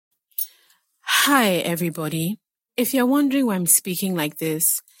Hi, everybody. If you're wondering why I'm speaking like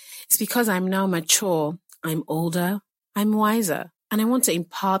this, it's because I'm now mature, I'm older, I'm wiser, and I want to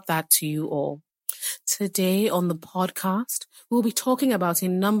impart that to you all. Today on the podcast, we'll be talking about a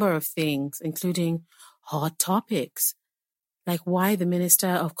number of things, including hot topics, like why the Minister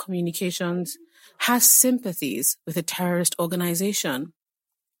of Communications has sympathies with a terrorist organization,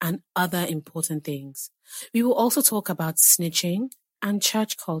 and other important things. We will also talk about snitching and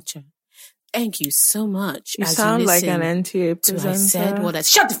church culture. Thank you so much. You sound like an NTA presenter.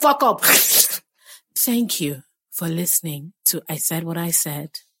 Shut the fuck up! Thank you for listening to I Said What I Said.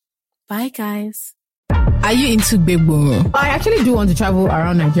 Bye, guys. Are you into Bebo? I actually do want to travel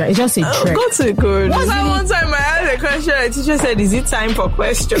around Nigeria. It's just a trek. Go to good. One time I asked a question, the teacher said, "Is it time for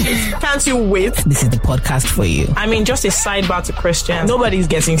questions? Can't you wait?" This is the podcast for you. I mean, just a sidebar to Christians. Nobody's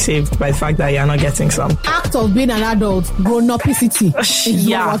getting saved by the fact that you're not getting some. Act of being an adult, grown-upicity is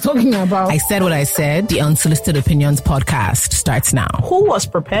what we're talking about. I Said What I Said, the Unsolicited Opinions podcast starts now. Who was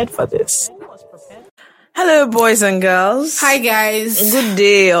prepared for this? Hello, boys and girls. Hi, guys. Good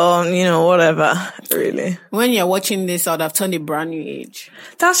day, or, whatever, really. When you're watching this, I would have turned a brand new age.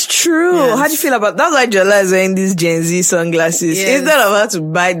 That's true. Yes. How do you feel about that? That's why Jola is wearing these Gen Z sunglasses. Yes. Instead of her to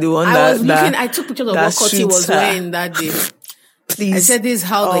buy the one I took pictures of what Cotty was wearing that day. Please. I said this is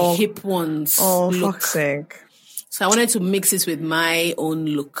how the hip ones look. Fuck's sake. So I wanted to mix this with my own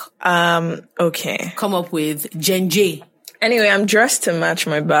look. Okay. Come up with Gen J. Anyway, I'm dressed to match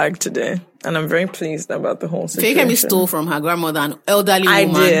my bag today. And I'm very pleased about the whole situation. Fekemi stole from her grandmother, an elderly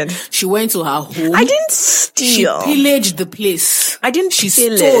woman. I did. She went to her home. I didn't steal. She pillaged the place. I didn't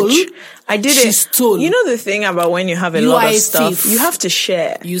pillage. I did She it. stole. You know the thing about when you have a lot of stuff, you have to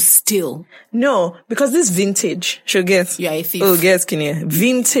share. You steal. No, because this vintage, she'll get. You are a thief. Oh, get skinny.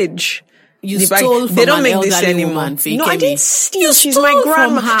 Vintage. You stole from they don't an make this elderly anymore. Woman, no, I didn't steal. You She's stole my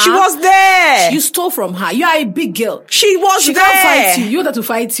grandma. from her. She was there. You stole from her. You are a big girl. She was she there. She can't fight you. You want her to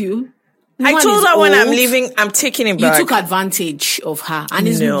fight you. I told her when I'm leaving, I'm taking it back. You took advantage of her. And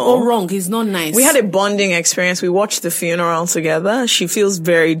it's all wrong. It's not nice. We had a bonding experience. We watched the funeral together. She feels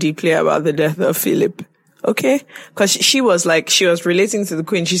very deeply about the death of Philip. Okay? Cause she was relating to the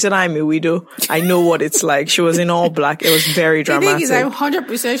Queen. She said, I'm a widow. I know what it's like. She was in all black. It was very dramatic. The thing is, I'm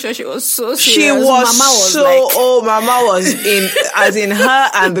 100% sure she was so serious. She was Mama was as in her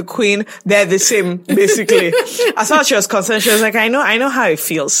and the Queen, they're the same, basically. As far as she was concerned, she was like, I know how it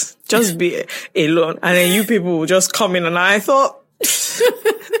feels. Just be alone. And then you people will just come in, and I thought,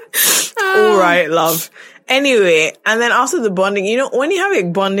 all right, love. Anyway, and then after the bonding, when you have a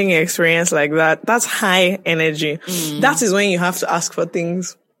bonding experience like that, that's high energy. That is when you have to ask for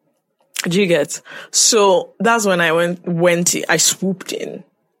things. Do you get? So that's when I I swooped in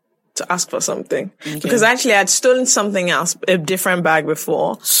to ask for something. Okay. Because actually I'd stolen something else, a different bag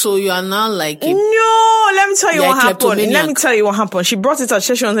before. So you are now like No, let me tell you what happened. She brought it out.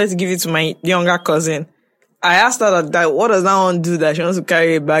 She wanted to give it to my younger cousin. I asked her that what does that one do that she wants to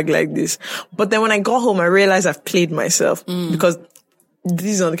carry a bag like this? But then when I got home, I realized I've played myself because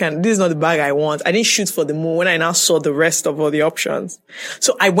this is not the bag I want. I didn't shoot for the moon when I now saw the rest of all the options.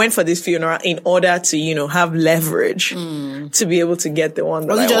 So I went for this funeral in order to, have leverage to be able to get the one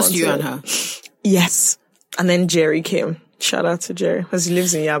that I wanted. Was it just you and her? Yes. And then Jerry came. Shout out to Jerry because he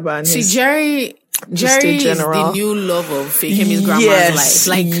lives in Yaba. And Jerry is the new love of Fekemi's grandma's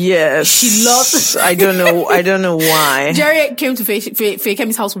life. Yes. She loves. I don't know why. Jerry came to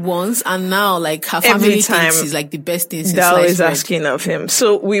Fekemi's house once, and now her family thinks he's the best thing since they're always bread. asking of him.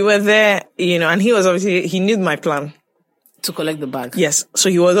 So we were there, and he was obviously, he knew my plan to collect the bag. Yes. So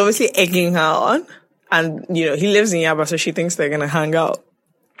he was obviously egging her on, and he lives in Yaba, so she thinks they're gonna hang out.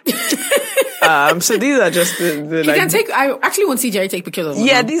 So these are just the you can take. I actually want to see Jerry take pictures of them.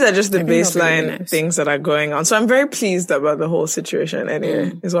 Yeah, these are just the baseline things that are going on. So I'm very pleased about the whole situation.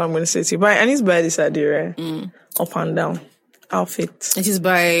 Anyway, is what I'm going to say to you. But and it's by this idea, up and down outfit. It is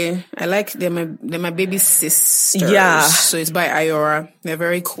by they're my baby sisters. Yeah. So it's by Ayora. They're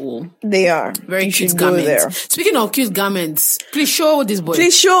very cool. They are very cute garments. There. Speaking of cute garments, please show this boy.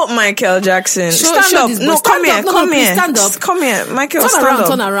 Please show Michael Jackson. Stand up. No, come here. Stand up. Come here, Michael.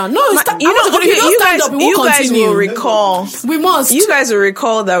 Turn around. No, you guys will recall. We must. You guys will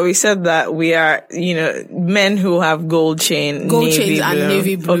recall that we said that we are, men who have gold chains and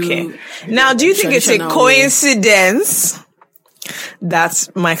navy blue. Okay. Now, do you think it's a coincidence that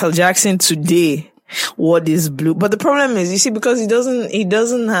Michael Jackson today wore this blue? But the problem is, you see, because he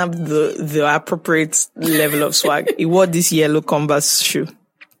doesn't have the appropriate level of swag. He wore this yellow Converse shoe.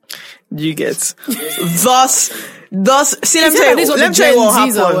 Do you get? Thus, see, let me tell you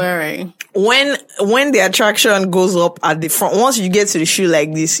what happened. when the attraction goes up at the front, once you get to the shoe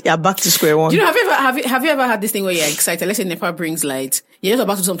like this, you're back to square one. You know, have you ever had this thing where you're excited? Let's say NEPA brings light. You're just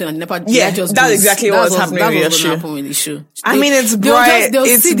about to do something and NEPA just that's goes. exactly what's happening with your shoe. Happen with the shoe. I mean, it's bright. They'll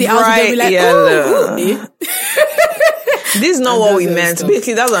it's see the bright. they'll be like, yellow. ooh. This is not what we meant.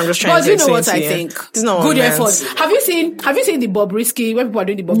 Basically, that's what I'm just trying to say. But you know what I think? This is not what Good we meant. effort. Have you seen the Bobrisky, when people are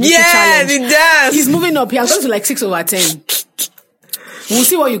doing the Bobrisky challenge? Yeah, the dance. He's moving up. He has gone to like 6/10. We'll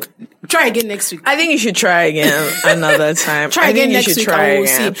see what you try again next week. I think you should try again another time. Try again next week and we'll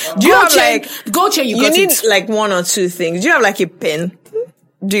see. Do you have like gold chain? You need like one or two things. Do you have like a pen?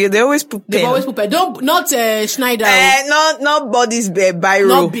 They always put pen? They always put pen. Not Schneider. Not Body's biro.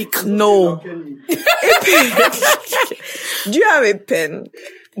 Not big. No. Do you have a pen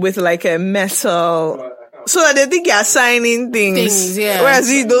with like a metal? So that they think you're signing things. Yeah.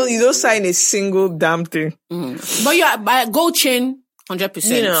 Whereas you don't sign a single damn thing. But yeah, gold chain.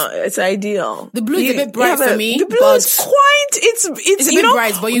 100%. You know, it's ideal. The blue is a bit bright for me. The blue is quite, it's a bit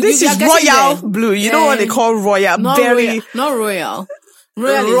bright, but this is royal blue. You know what they call royal? Not royal.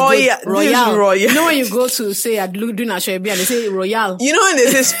 Royal. You know when you go to say at doing a show and they say royal. You know when they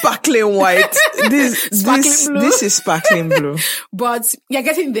say sparkling white. This is sparkling blue. But you're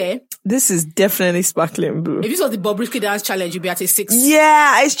getting there. This is definitely sparkling blue. If this was the Bobrisky dance challenge, you'd be at a 6.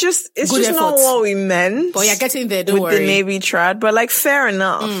 Yeah, it's just not what we meant. But you're getting there, don't worry. With the navy trad, but like fair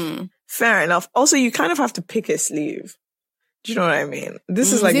enough. Fair enough. Also, you kind of have to pick a sleeve. Do you know what I mean?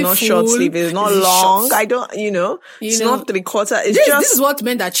 This is like not short sleeve. It's not long. Short? I don't, it's not 3/4. It's this is what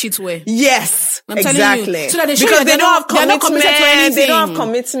men that cheat wear. Yes, exactly. So that because they don't have commitment. They don't have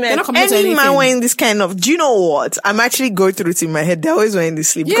commitment. They're not committed to anything. Any man wearing this kind of, do you know what? I'm actually going through it in my head. They're always wearing this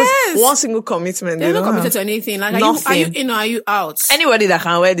sleeve. Because one single commitment. They're not committed to anything. Like, are you in or are you out? Anybody that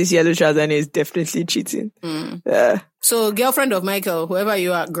can wear this yellow trouser is definitely cheating. Yeah. So, girlfriend of Michael, whoever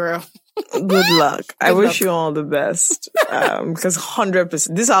you are, girl. Good luck. I wish you all the best. Because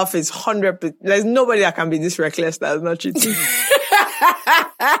 100%, this outfit is 100%. There's nobody that can be this reckless that is not cheating.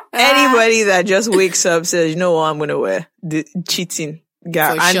 Anybody that just wakes up says, you know what I'm going to wear? Cheating.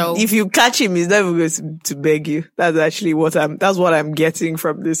 Yeah. And sure. If you catch him, he's never going to beg you. That's actually what I'm getting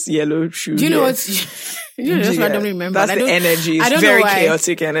from this yellow shoe. Do you know what? Just randomly remember. That's the energy. It's very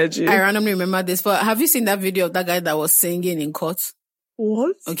chaotic energy. I randomly remember this, but have you seen that video of that guy that was singing in court?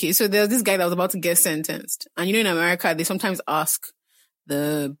 What? Okay, so there's this guy that was about to get sentenced. And in America, they sometimes ask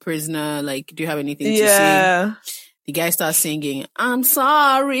the prisoner, like, do you have anything to say? The guy starts singing, I'm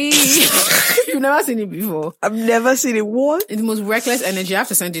sorry. You've never seen it before. I've never seen it. What? It's the most reckless energy. I have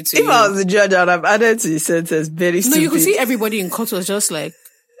to send it to you. If I was the judge, I would have added to the sentence. Very stupid. No, you could see everybody in court was just like,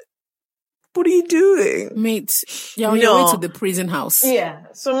 what are you doing? Mate, you're on your way to the prison house. Yeah.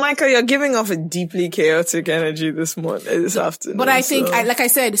 So, Michael, you're giving off a deeply chaotic energy this afternoon. But I think, like I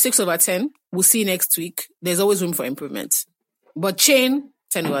said, 6/10. We'll see next week. There's always room for improvement. But chain,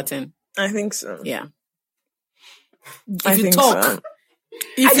 10/10. I think so. Yeah. I think talk. So.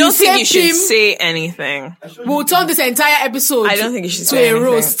 I don't think you should say anything. We'll turn this entire episode I don't think you should say a anything.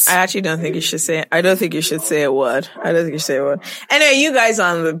 roast. I actually don't think you should say. I don't think you should say a word. Anyway, you guys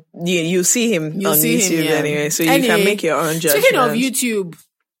you see him on YouTube anyway, so you can make your own judgment. Speaking of YouTube,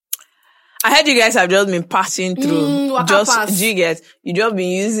 I heard you guys have just been passing through. You just been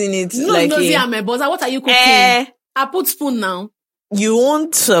using it what are you cooking? I put spoon now. You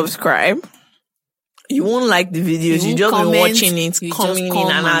won't subscribe. You won't like the videos. You just been watching it, coming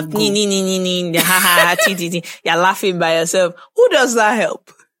in and out. You're laughing by yourself. Who does that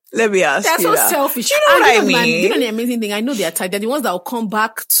help? Let me ask you. They're so selfish. Do you know what I mean? You know the amazing thing? I know they are tired. They're the ones that will come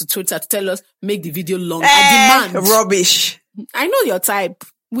back to Twitter to tell us, make the video long. I demand. Rubbish. I know your type.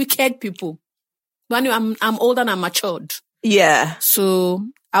 Wicked people. But anyway, I'm old and I'm matured. Yeah. So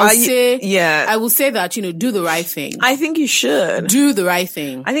I will say that, do the right thing. I think you should. Do the right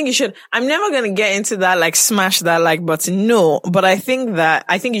thing. I think you should. I'm never going to get into that, like, smash that like button. No, but I think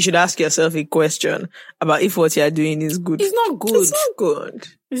you should ask yourself a question about if what you're doing is good. It's not good. It's not good.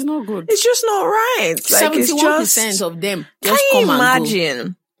 It's not good. It's just not right. Like, 71% of them just come and go. Can you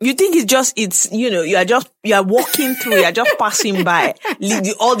imagine? You think you're walking through, you're just passing by.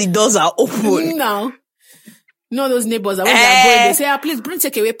 All the doors are open. No, those neighbors, when they are going, they say, please bring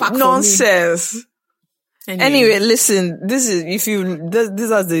takeaway pack nonsense. for me. Anyway, listen, these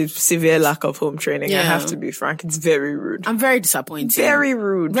are the severe lack of home training. I have to be frank. It's very rude. I'm very disappointed. Very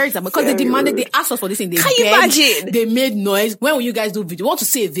rude. Very disappointed. Because they demanded, they asked us for this thing. Can you imagine? They made noise. When will you guys do video? We want to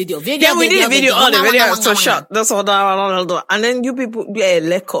see a video. Yeah, we did a video. Oh, the video is so short. That's all. And then you people,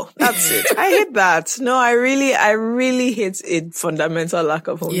 leko. That's it. I hate that. No, I really hate it. Fundamental lack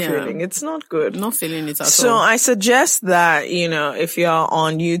of home training. It's not good. Not feeling it at all. So I suggest that, if you're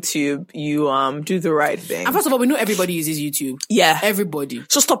on YouTube, you do the right thing. And first of all, we know everybody uses YouTube. Yeah. Everybody.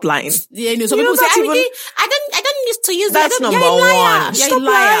 So stop lying. Yeah, some people say, I don't used to use that's number one. Stop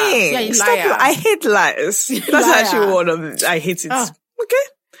lying. Yeah, stop lying. I hate lies. That's actually one of it. I hate it. Okay.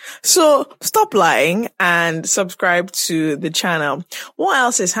 So stop lying and subscribe to the channel. What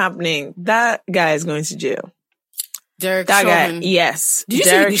else is happening? That guy is going to jail. Derek Chauvin. Guy, yes. Did you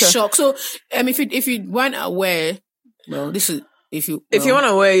see the shock? So, if you weren't aware, well, this is, if you want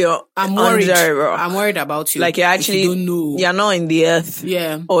to wear your, I'm worried about you. Like you actually, don't know. You're not in the earth.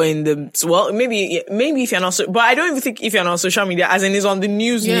 Yeah. Or in the, well, maybe if you're not, but I don't even think if you're not on social media, as in it's on the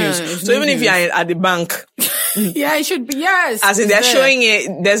news. So even if you're at the bank. Yeah, it should be, yes. As in they're showing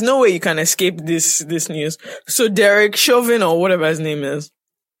it, there's no way you can escape this news. So Derek Chauvin or whatever his name is,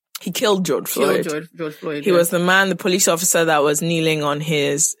 he killed George Floyd. George Floyd. He was the police officer that was kneeling on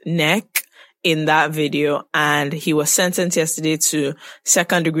his neck in that video, and he was sentenced yesterday to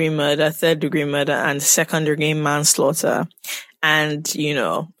 2nd-degree murder, 3rd-degree murder, and 2nd-degree manslaughter. And,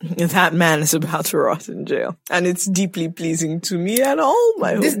 that man is about to rot in jail. And it's deeply pleasing to me and all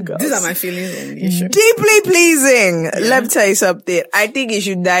my homegirls. These are my feelings on the issue. Deeply pleasing. Yeah. Let me tell you something. I think he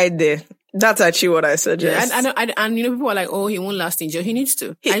should die there. That's actually what I suggest. Yeah, and people are like, oh, he won't last in jail. He needs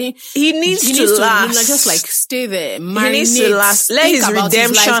to. He needs to last. Just like stay there. He needs to last. Let his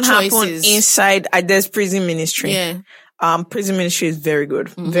redemption happen inside. There's prison ministry. Yeah. Prison ministry is very good,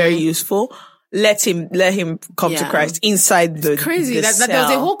 very useful. Let him come to Christ inside the. It's crazy. The that there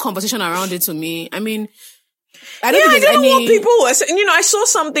was a whole conversation around it to me. I mean, I don't know what people were saying. I saw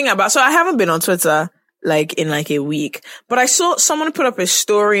something about. So I haven't been on Twitter in a week, but I saw someone put up a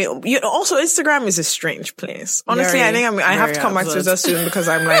story. Also, Instagram is a strange place. Honestly, I think I have to come back to Twitter soon because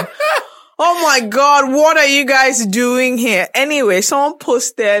I'm like, oh my God, what are you guys doing here? Anyway, someone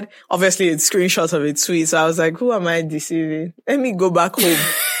posted, obviously it's screenshots of a tweet. So I was like, who am I deceiving? Let me go back home.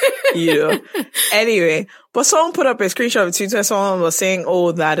 Anyway, but someone put up a screenshot of Twitter. Someone was saying,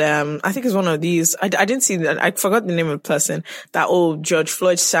 that, I think it's one of these. I didn't see that. I forgot the name of the person that, George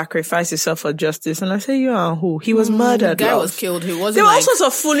Floyd sacrificed himself for justice. And I say, you are who? He was murdered. The guy was killed. He wasn't. There were all sorts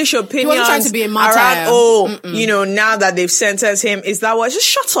of foolish opinions. He wasn't trying to be a martyr. Now that they've sentenced him, is that what? Just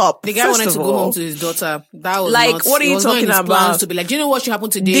shut up. The guy wanted to go home to his daughter. That was what are you talking about? To be like, do you know what should happen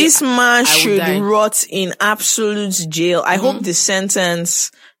today? This man should rot in absolute jail. I hope the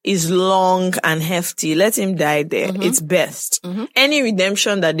sentence is long and hefty. Let him die there. It's best. Any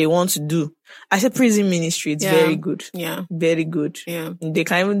redemption that they want to do. I said prison ministry. It's very good. Yeah. Very good. Yeah. They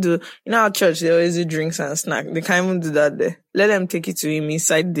can't even do, in our church, they always do drinks and snacks. They can't even do that there. Let them take it to him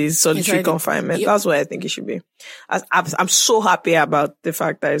inside this solitary confinement. Yep. That's what I think it should be. I'm so happy about the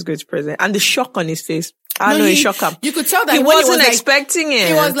fact that he's going to prison and the shock on his face. I know he shocked him. You could tell that he wasn't expecting it.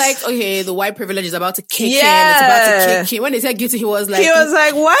 He was like, okay, the white privilege is about to kick in. It's about to kick in. When they said guilty, he was like,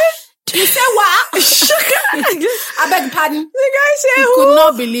 what? You said what? I beg pardon. The guy said he could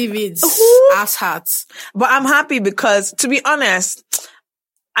not believe it. Ass hats. But I'm happy because, to be honest,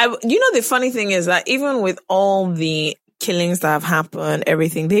 the funny thing is that even with all the killings that have happened,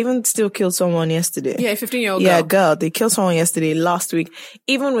 everything, they even still killed someone yesterday. Yeah, a 15-year-old girl. Yeah, girl. They killed someone yesterday, last week.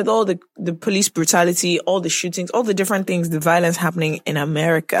 Even with all the police brutality, all the shootings, all the different things, the violence happening in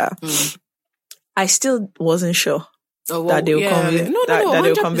America, I still wasn't sure. That they will that they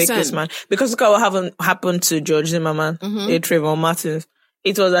will convict this man. Because look at what happened to George Zimmerman, Trayvon Martin.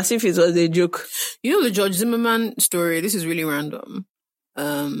 It was as if it was a joke. The George Zimmerman story, this is really random.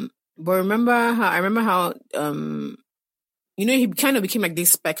 But I remember how he kind of became like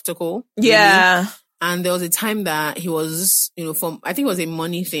this spectacle. Yeah. Really. And there was a time that he was, I think it was a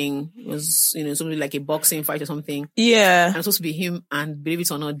money thing. It was, something like a boxing fight or something. Yeah. And it was supposed to be him and, believe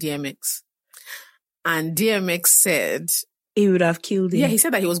it or not, DMX. And DMX said he would have killed him. Yeah, he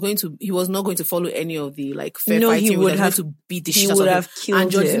said that he was not going to follow any of the fair fighting. He would have to beat the shit out of him. He would have killed him.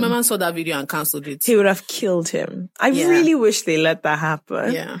 And George Zimmerman saw that video and cancelled it. He would have killed him. I really wish they let that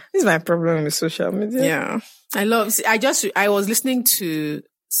happen. Yeah. This is my problem with social media. Yeah. I was listening to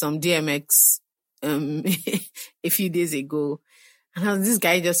some DMX, a few days ago. And this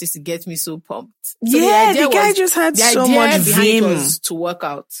guy just used to get me so pumped. So the guy just had so much vim. Was to work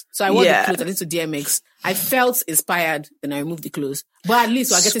out. So I wore the clothes, I listened to DMX. I felt inspired, then I removed the clothes. But at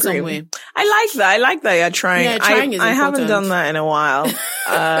least we're getting somewhere. I like that you're trying. Yeah, trying is important. I haven't done that in a while.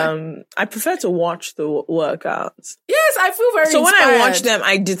 I prefer to watch the workouts. Yes, I feel very So inspired. when I watch them,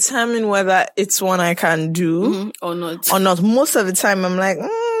 I determine whether it's one I can do or not. Or not. Most of the time, I'm like,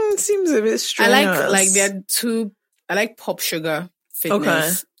 it seems a bit strenuous. I like there are two. I like Pop Sugar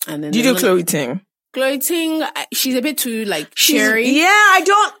Fitness. Okay. And then do you do Chloe Ting? Chloe Ting, she's a bit too cherry. Yeah, I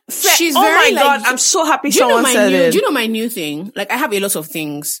don't. She's very, God, I'm so happy someone said it. Do you know my new thing? Like, I have a lot of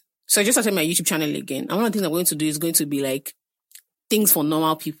things. So I just started my YouTube channel again. And one of the things I'm going to do is going to be like things for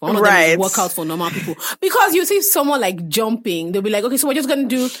normal people. One of them is workout for normal people. Because you see someone like jumping, they'll be like, okay, so we're just going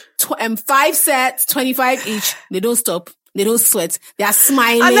to do 5 sets, 25 each. They don't stop. They don't sweat. They are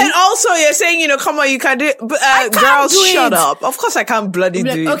smiling. And then also you're saying, come on, you can do it. Girls, shut up. Of course I can't bloody do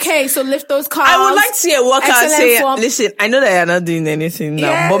it. Okay, so lift those calves. I would like to see a workout say, listen, I know that you're not doing anything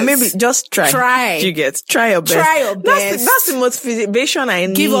now, but maybe just try. Try your best. That's the motivation I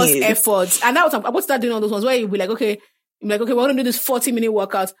need. Give us efforts. And that's what I'm start doing all those ones where you'll be like, okay, we're going to do this 40-minute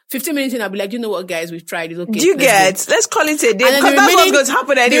workout. 15 minutes in, I'll be like, you know what, guys, we've tried. It's okay. Let's call it a day. Because that's what's going to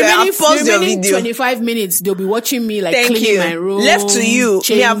happen anyway. I'll pause your video. 25 minutes, they'll be watching me cleaning my room. Left to you.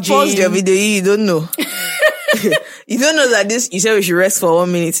 Me, I've paused your video. You don't know. You don't know that you said we should rest for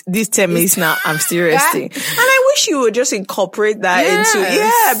 1 minute. This 10 minutes now, I'm still resting. And I wish you would just incorporate that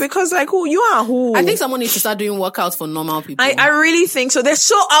into, because you are who? I think someone needs to start doing workouts for normal people. I really think so. They're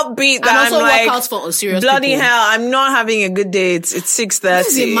so upbeat that and also I'm like, workouts for serious bloody people. hell, I'm not having a good day. It's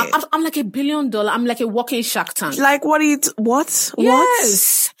 6:30. I'm like $1 billion. I'm like a walking Shark Tank. Like, what?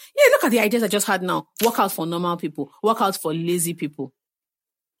 Yes. Yeah, look at the ideas I just had now. Workouts for normal people. Workouts for lazy people.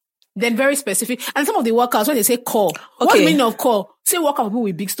 Then very specific. And some of the workouts, when they say core, what's the meaning of core? Say workout for people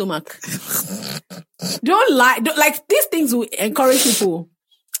with big stomach. Don't lie. These things will encourage people.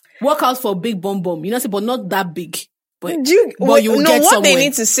 Workouts for big bum. But not that big. But you will get somewhere. What they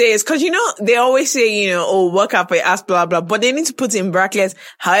need to say is, cause they always say, work up your ass, blah, blah, but they need to put in brackets.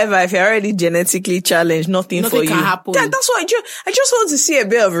 However, if you're already genetically challenged, nothing for you. Can happen. That's what I just want to see a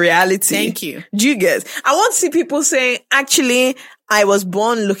bit of reality. Thank you. Do you get? I want to see people saying, actually, I was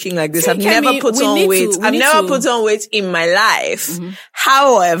born looking like this. I've never put on weight. I've never put on weight in my life. Mm-hmm.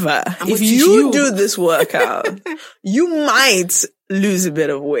 However, if you do this workout, you might lose a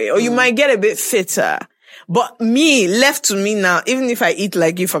bit of weight or you might get a bit fitter. But left to me now, even if I eat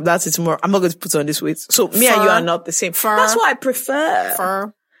like you from that to tomorrow, I'm not going to put on this weight. So me and you are not the same. That's what I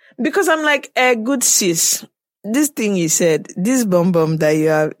prefer. Because I'm like, good sis, this thing you said, this bum that you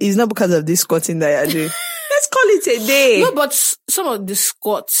have, is not because of this squatting that you're doing. Let's call it a day. No, but some of the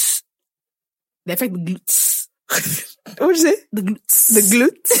squats, they affect the glutes. What did you say? The glutes. The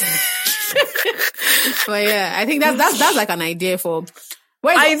glutes? But yeah, I think that's like an idea for...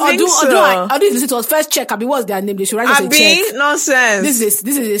 I think so. I'll do this to us. First check. What's their name? They should write us a check. Nonsense. This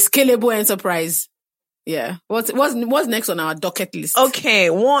is a scalable enterprise. Yeah. What's next on our docket list? Okay.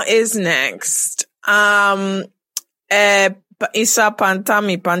 What is next? Issa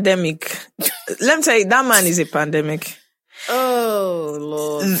Pantami pandemic. Let me tell you, that man is a pandemic. Oh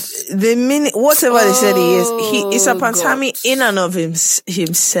Lord. Whatever they said he is, Issa Pantami in and of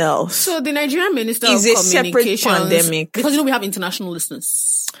himself. So the Nigerian Minister is of a separate pandemic. Because we have international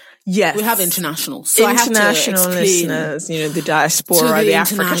listeners. Yes. We have international. So international listeners, the diaspora, the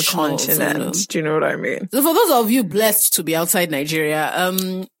African continent. Do you know what I mean? So for those of you blessed to be outside Nigeria,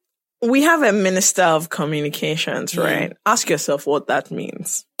 we have a Minister of Communications, right? Ask yourself what that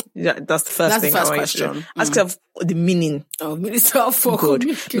means. Yeah, that's the first thing I want you to do. Ask yourself the meaning of Minister of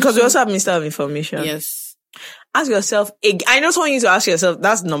Communication. Because we also have Minister of Information. Yes. Ask yourself, I just want you to ask yourself,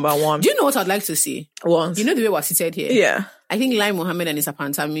 that's number one. Do you know what I'd like to see? What? You know the way we're seated here? Yeah. I think Lai Mohammed and Issa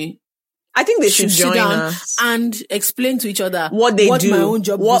Pantami, I think they should join us and explain to each other what they do. My own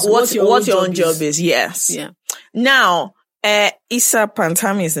job is. What your own job is. Yes. Yeah. Now, Issa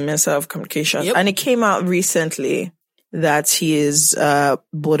Pantami is the Minister of Communications, and it came out recently that he is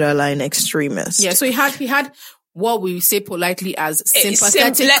borderline extremist. Yeah, so he had what we say politely as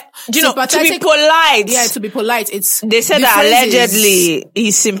sympathetic. To be polite. Yeah, to be polite. They said that allegedly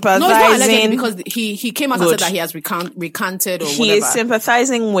he's sympathizing. No, it's not allegedly because he came out and said that he has recanted or whatever. He is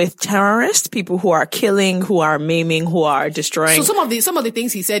sympathizing with terrorists, people who are killing, who are maiming, who are destroying. So some of the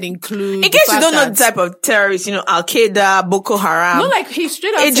things he said include. In case you don't know the type of terrorists, Al Qaeda, Boko Haram. No, like he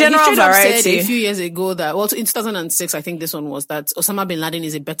straight up said a few years ago that, well, in 2006, I think this one was that Osama bin Laden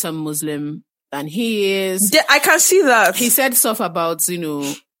is a better Muslim than he is. I can see that. He said stuff about,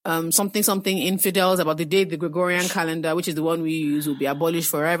 something infidels, about the day the Gregorian calendar, which is the one we use, will be abolished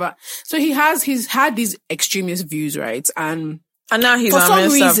forever. So he's had these extremist views, right? And now he's a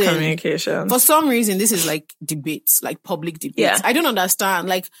Minister of Communications. For some reason, this is like debates, like public debates. Yeah. I don't understand.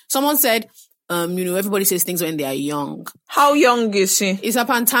 Like someone said, everybody says things when they are young. How young is he? Issa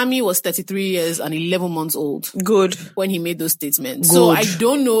Pantami was 33 years and 11 months old. Good. When he made those statements. Good. So I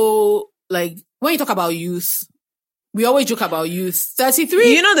don't know, like, when you talk about youth, we always joke about youth.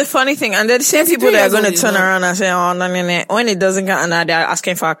 33. You know the funny thing, and they're the same people that are going to turn around and say, oh, no. When it doesn't get, and they're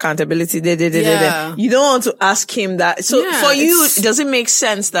asking for accountability. You don't want to ask him that. So for you, does it make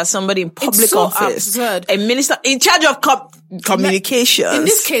sense that somebody in public office, absurd. A minister in charge of communications? In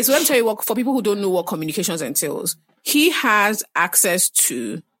this case, let me tell you what, for people who don't know what communications entails, he has access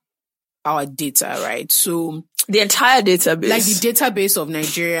to our data, right? So the entire database. Like the database of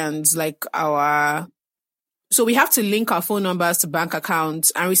Nigerians, like so we have to link our phone numbers to bank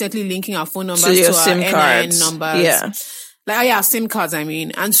accounts, and recently linking our phone numbers to our SIM NIN numbers. Yeah. SIM cards, I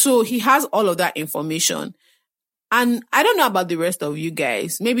mean. And so he has all of that information. And I don't know about the rest of you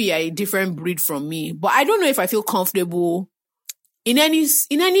guys. Maybe you're a different breed from me, but I don't know if I feel comfortable in any,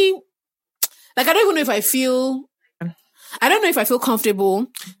 like, I don't even know if I feel comfortable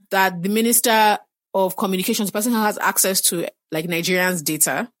that the Minister of Communications, the person who has access to like Nigerians'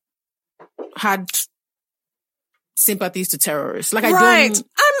 data, had sympathies to terrorists. Like, I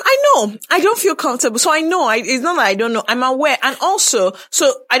know. I don't feel comfortable. So I know. It's not that I don't know. I'm aware. And also,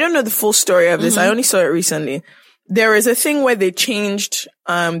 so I don't know the full story of this. I only saw it recently. There is a thing where they changed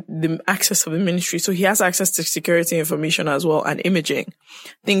the access of the ministry. So he has access to security information as well, and imaging,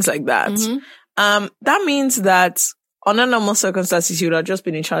 things like that. That means that under normal circumstances, he would have just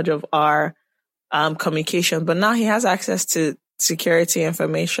been in charge of our communication. But now he has access to security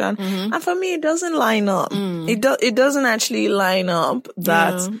information. And for me, it doesn't line up. It doesn't actually line up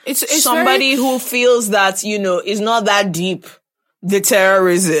that it's somebody who feels that, is not that deep, the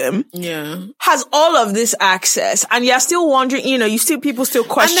terrorism, has all of this access, and you're still wondering, people still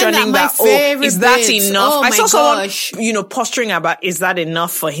questioning is that enough? I saw someone, posturing about, is that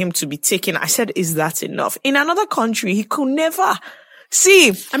enough for him to be taken? I said, is that enough? In another country, he could never.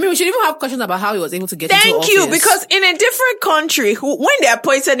 See, I mean, we should even have questions about how he was able to get into office. Thank you, because in a different country, when they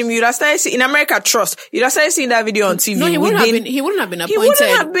appointed him, you'd have started seeing, in America, you'd have started seeing that video on TV. No, he wouldn't have been appointed. He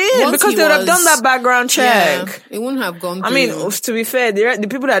wouldn't have been, because they would have done that background check. Yeah, it wouldn't have gone through. I mean, to be fair, the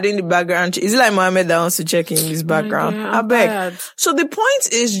people that are doing the background check, is it like Mohammed that wants to check in his background? Yeah, I beg. So the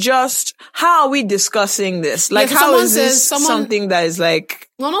point is just, how are we discussing this? Like, how is this something that is like...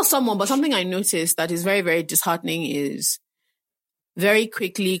 Well, not someone, but something I noticed that is very, very disheartening is very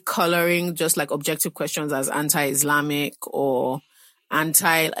quickly coloring just like objective questions as anti-Islamic or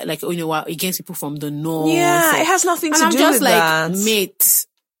against people from the north. Yeah, it has nothing to do with that. And I'm just like, mate,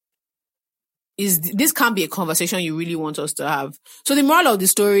 this can't be a conversation you really want us to have. So the moral of the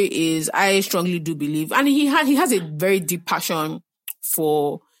story is, I strongly do believe, and he has a very deep passion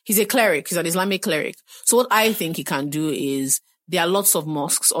for, he's a cleric, he's an Islamic cleric. So what I think he can do is, there are lots of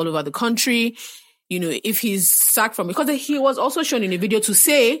mosques all over the country. If he's sacked from, because he was also shown in a video to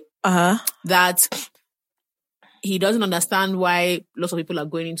say that he doesn't understand why lots of people are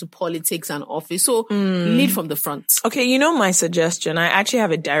going into politics and office. So lead from the front. Okay, my suggestion. I actually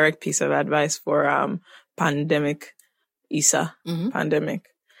have a direct piece of advice for pandemic, Issa, pandemic.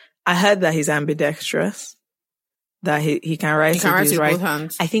 I heard that he's ambidextrous, that he can write with his right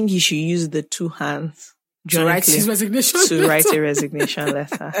hand. I think he should use the two hands. To write his resignation to write a resignation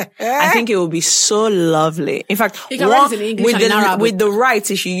letter. I think it would be so lovely. In fact, he can write it in English and in Arabic. With the right,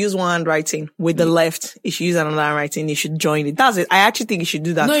 he should use one handwriting. With the left, he should use another handwriting. He should join it. That's it. I actually think he should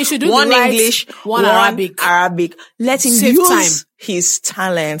do that. No, he should do one the right, English, one Arabic. Let him use his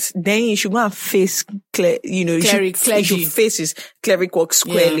talent. Then he should go and face, he should face his cleric work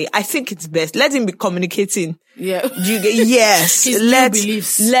squarely. Yeah. I think it's best. Let him be communicating. Yeah. Yes. Let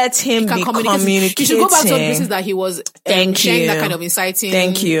him be communicating. He should go back to the places that he was sharing that kind of inciting.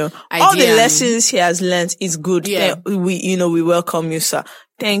 Thank you. Idea. All the lessons he has learned is good. Yeah. We welcome you, sir.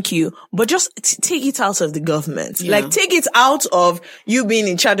 Thank you. But just take it out of the government. Yeah. Like, take it out of you being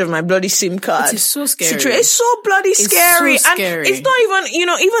in charge of my bloody SIM card. It's so scary. It's so bloody scary. So scary. And it's not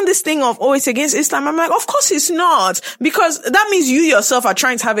even, even this thing of, it's against Islam. I'm like, of course it's not. Because that means you yourself are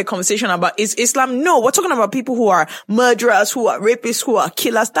trying to have a conversation about, is Islam? No, we're talking about people who are murderers, who are rapists, who are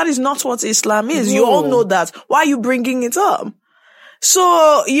killers. That is not what Islam is. No. You all know that. Why are you bringing it up?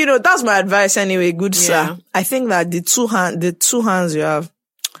 So, that's my advice anyway, good sir. I think that the two hands you have,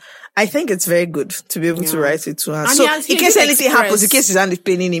 I think it's very good to be able to write it to her. So in case anything happens, in case his hand is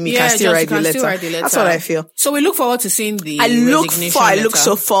paining him, he can still write the letter. That's what I feel. So we look forward to seeing the I look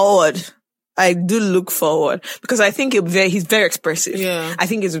so forward. I do look forward because I think he's very expressive. Yeah. I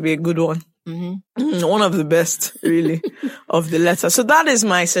think it would be a good one. Mm-hmm. One of the best, really, of the letter. So that is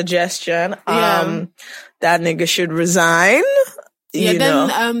my suggestion. That nigga should resign. Yeah,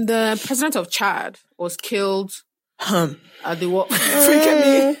 then the president of Chad was killed at the war.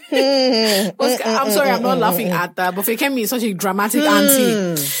 I'm sorry, I'm not laughing at that, but Fikemi is such a dramatic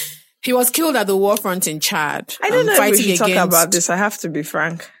auntie. He was killed at the war front in Chad. I don't know if we should talk about this. I have to be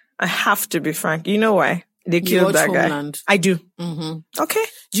frank. You know why? They killed that guy. Homeland. I do. Mm-hmm. Okay.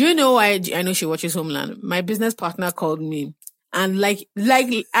 Do you know why? I know she watches Homeland. My business partner called me. And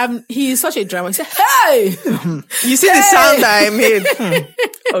he is such a drama. He said, "Hey!" You see the sound that I made?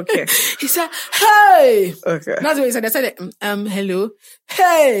 Okay. He said, "Hey!" Okay. That's what he said. I said, hello.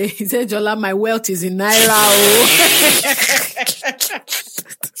 Hey! He said, "Jola, my wealth is in Naira."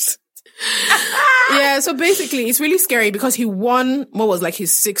 Yeah, so basically, it's really scary because he won what was like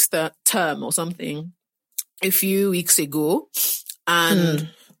his 6th term or something a few weeks ago and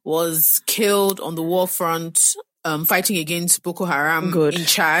was killed on the war front. Fighting against Boko Haram in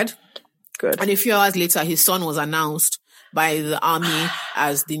Chad. Good. And a few hours later, his son was announced by the army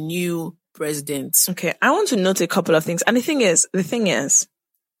as the new president. Okay, I want to note a couple of things. And the thing is,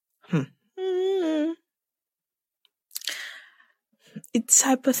 it's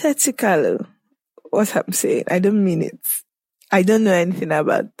hypothetical, what I'm saying. I don't mean it. I don't know anything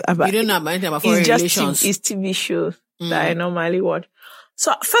about You don't know anything about foreign relations. It's TV shows that I normally watch.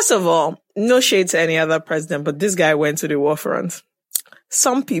 So, first of all, no shade to any other president, but this guy went to the war front.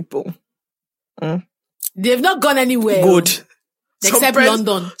 Some people. They've not gone anywhere. Good. Except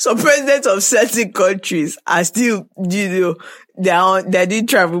London. Some presidents of certain countries are still, they're doing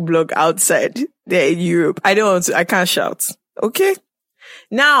travel blog outside. They're in Europe. I can't shout. Okay?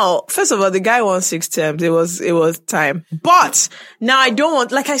 Now, first of all, the guy won 6 terms. It was time. But, now I don't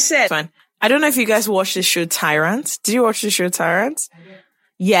want, like I said, fine. I don't know if you guys watched the show Tyrant. Did you watch the show Tyrant?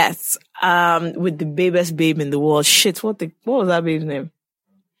 Yes. With the babyest babe in the world. Shit, what was that babe's name?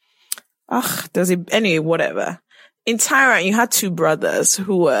 Anyway, whatever. In Tyrant, you had 2 brothers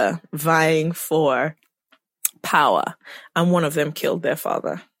who were vying for power, and one of them killed their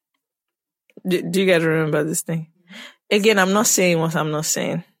father. Do you guys remember this thing? Again, I'm not saying what I'm not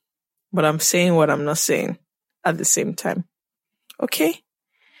saying, but I'm saying what I'm not saying at the same time. Okay?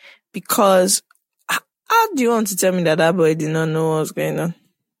 Because how do you want to tell me that boy did not know what was going on?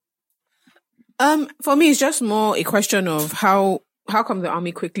 For me, it's just more a question of how come the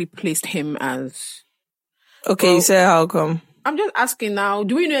army quickly placed him as... Okay, you said how come? I'm just asking now,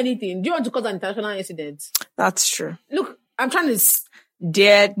 do we know anything? Do you want to cause an international incident? That's true. Look, I'm trying to... By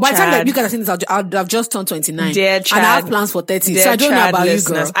the time that you guys are saying this, I've just turned 29. Dear Chad. And I have plans for 30. So I don't know about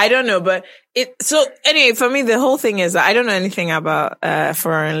listeners. You, girl. I don't know, but so anyway, for me, the whole thing is that I don't know anything about,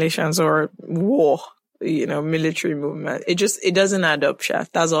 foreign relations or war, military movement. It doesn't add up, Sha.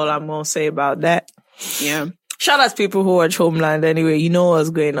 That's all I'm going to say about that. Yeah. Shout out to people who watch Homeland anyway. You know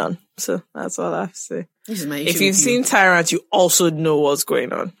what's going on. So that's all I have to say. This is my issue. If you've seen Tyrant, you also know what's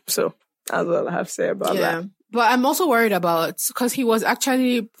going on. So that's all I have to say about that. But I'm also worried about, because he was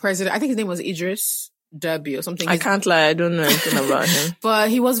actually president. I think his name was Idris Deby or something. I can't lie. I don't know anything about him. But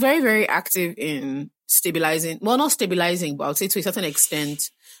he was very, very active in stabilizing. Well, not stabilizing, but I would say to a certain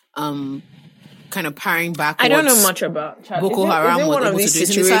extent, kind of parrying back. I don't know much about Chad. Boko Haram. Is it one of these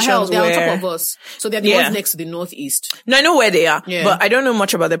situations they're on top of us. So they're the ones next to the northeast. No, I know where they are, but I don't know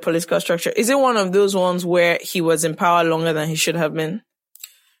much about their political structure. Is it one of those ones where he was in power longer than he should have been?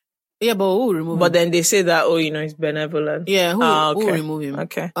 Yeah, but who will remove him? But then they say that, he's benevolent. Yeah, who will remove him?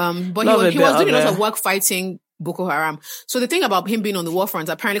 Okay. But he was doing a lot of work fighting Boko Haram. So the thing about him being on the war front,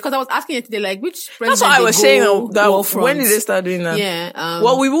 apparently, because I was asking it today, like, which president that's what I was saying. When did they start doing that? Yeah.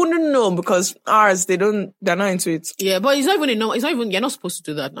 Well, we wouldn't know because ours, they're not into it. Yeah, but you're not supposed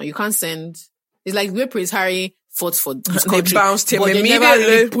to do that now. You can't send, it's like where Prince Harry fought for his country. They bounced him but immediately. They never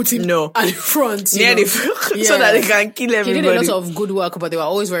really put him at the front. So that they can kill everybody. He did a lot of good work, but they were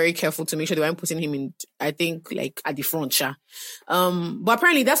always very careful to make sure they weren't putting him in, I think, like at the front, but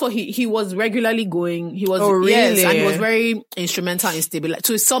apparently that's what he was regularly going. He was, really? Yes, and he was very instrumental in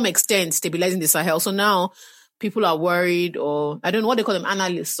to some extent, stabilizing the Sahel. So now people are worried, or I don't know what they call them,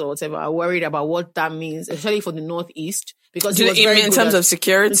 analysts or whatever, are worried about what that means, especially for the Northeast. Because in terms of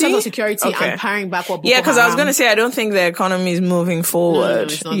security? In terms of security and parrying back what Boko Yeah, because I was going to say, I don't think the economy is moving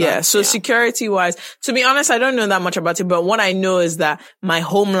forward. No, so security-wise, to be honest, I don't know that much about it, but what I know is that my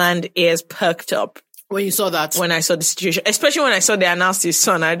homeland is perked up When you saw that? When I saw the situation. Especially when I saw they announced his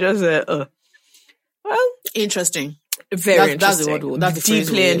son. I just well, interesting. Very interesting. That's the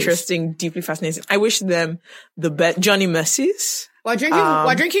deeply interesting, deeply fascinating. I wish them the best. Johnny Mercies. We're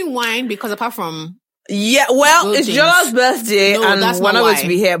drinking wine because apart from... Yeah, well, it's Jola's birthday and we're not going to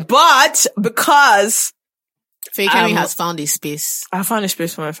be here. But because... Fake-Kemi has found a space. I found a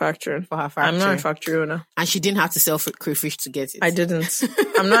space for my factory. For her factory. I'm not a factory owner. And she didn't have to sell crayfish to get it. I didn't.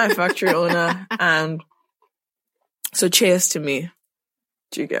 I'm not a factory owner. And so cheers to me.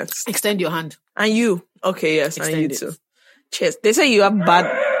 Do you get? Extend your hand. And you. Okay, yes, and you too. Cheers. They say you have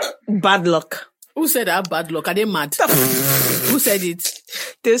bad luck. Who said I have bad luck? Are they mad? Who said it?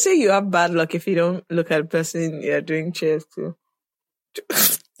 They say you have bad luck if you don't look at the person you're doing cheers to.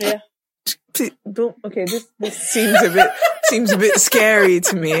 Yeah. Don't. Okay, this seems a bit scary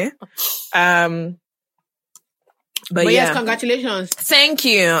to me. But yeah. Yes, congratulations. Thank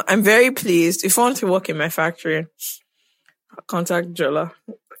you. I'm very pleased. If you want to work in my factory, contact Jola.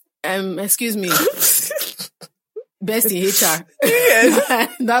 Excuse me. Best in HR.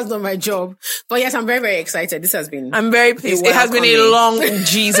 Yes. That's not my job. But yes, I'm very, very excited. This has been... I'm very pleased. It has been a long...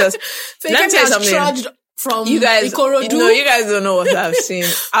 Jesus. Let me tell you something. From you guys, Ikorodu. No, you guys don't know what I've seen.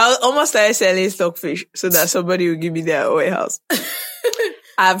 I almost started selling stockfish so that somebody will give me their warehouse.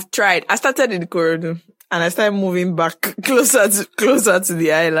 I've tried. I started in Ikorodu and I started moving back closer to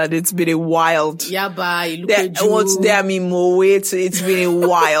the island. It's been a wild. Yaba, what's there? I mean, it's been a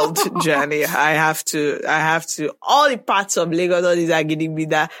wild journey. I have to. All the parts of Lagos, all these are getting me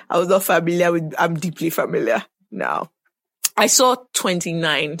that I was not familiar with. I'm deeply familiar now. I saw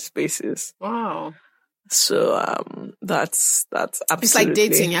 29 spaces. Wow. So, that's absolutely... It's like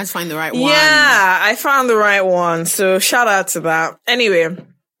dating. You have to find the right one. Yeah, I found the right one. So shout out to that. Anyway,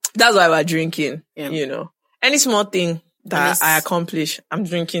 that's why we're drinking, you know. Any small thing that I accomplish, I'm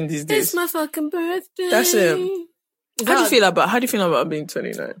drinking these days. It's my fucking birthday. That's it. How do you feel about being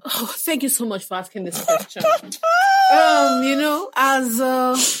 29? Oh, thank you so much for asking this question. You know, as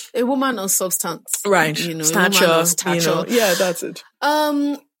a woman of substance. Right. You know, stature. You know. Yeah, that's it.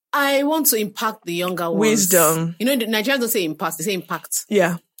 I want to impact the younger ones. Wisdom. You know, the Nigerians don't say impact, they say impact.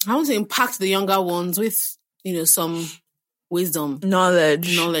 Yeah. I want to impact the younger ones with, you know, some wisdom.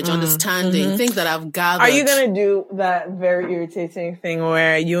 Knowledge, understanding, things that I've gathered. Are you going to do that very irritating thing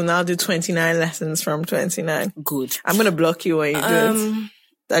where you'll now do 29 lessons from 29? Good. I'm going to block you when you do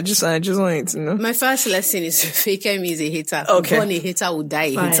it. I just want you to know. My first lesson is Fake-Kemi is a hater. Okay. Born a hater will die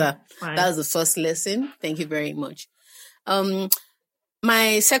a hater. Fine. That was the first lesson. Thank you very much.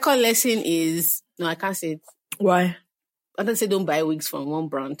 My second lesson is, no, I can't say it. Why? I don't say don't buy wigs from one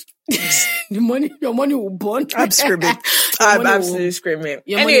brand. Your money will burn. I'm screaming. I'm absolutely screaming.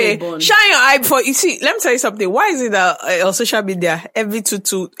 Anyway, shine your eye before you see. Let me tell you something. Why is it that on social media every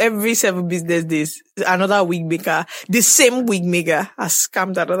 7 business days another wig maker, the same wig maker has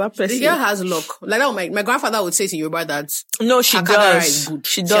scammed another person? The girl has luck. Like that, my grandfather would say to Yoruba that no, she does.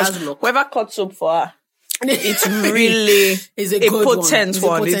 She does. She has luck. Whoever cut soap for her. It's really a potent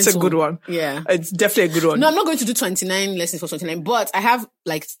one. It's a good one. Yeah. It's definitely a good one. No, I'm not going to do 29 lessons for 29, but I have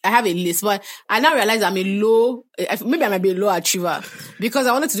a list, but I now realize maybe I might be a low achiever because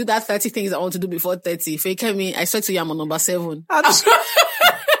I wanted to do that 30 things I want to do before 30. Fake-Kemi, I swear to you, I'm on number 7.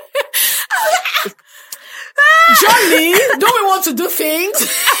 Johnny, don't we want to do things?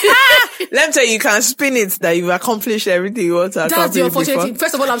 Let me tell you can spin it that you've accomplished everything you want to accomplish. That's the unfortunate thing.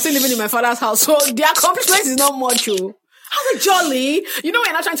 First of all, I'm still living in my father's house, so the accomplishment is not much. I was jolly. You know,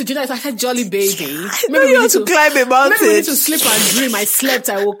 when I'm trying to generalize, I said jolly baby. Maybe you want to climb a mountain. Maybe we need to sleep and dream. I slept,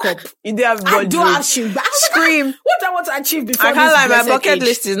 I woke up. You did have I do have shit. Scream. What I want to achieve before I can't lie, my bucket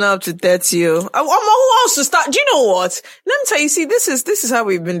list is now up to 30. Who wants to start? Do you know what? Let me tell you, see, this is how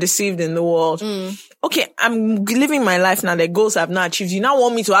we've been deceived in the world. Okay, I'm living my life now. The goals I've not achieved. You now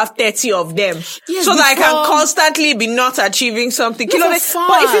want me to have 30 of them. Yes, so that I can constantly be not achieving something. But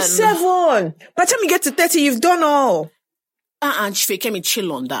if it's 7, by the time you get to 30, you've done all. Fake-Kemi,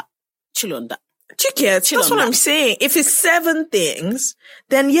 chill on that. That's what I'm saying. If it's 7 things,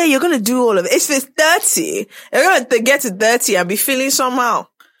 then yeah, you're going to do all of it. If it's 30, you're going to get to 30 and be feeling somehow.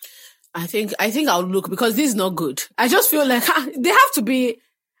 I think I'll look because this is not good. I just feel like they have to be...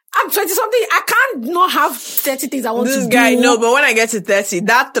 I'm 20-something. I can't not have 30 things I want to do. This guy, no, but when I get to 30,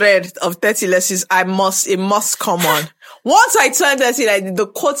 that thread of 30 lessons, it must come on. Once I turn 30, like, the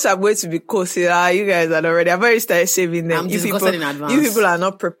quotes are going to be quoted. You guys are not ready. I've already started saving them. I'm disgusted in advance. You people are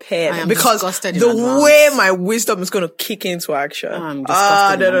not prepared. I am because disgusted the in advance. way my wisdom is going to kick into action. I'm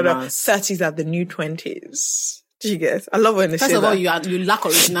disgusted in advance. 30s are the new 20s. You get? I love when they say that. First of all, you lack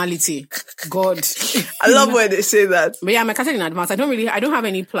originality. God. I love when they say that. But yeah, I'm excited in advance. I don't have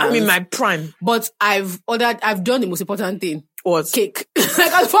any plans. I'm in my prime. But I've done the most important thing. What? Cake.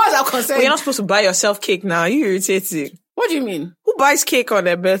 Like, as far as I'm concerned. But you're not supposed to buy yourself cake now. You irritating. What do you mean? Who buys cake on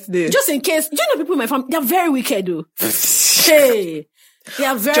their birthday? Just in case. Do you know people in my family? They're very wicked, though. Hey. They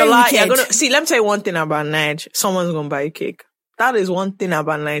are very wicked. See, let me tell you one thing about Nigeria. Someone's going to buy you cake. That is one thing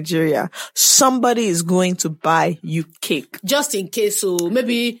about Nigeria. Somebody is going to buy you cake. Just in case, so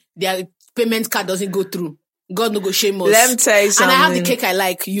maybe their payment card doesn't go through. God no go shame us. Let me tell you something. And I have the cake I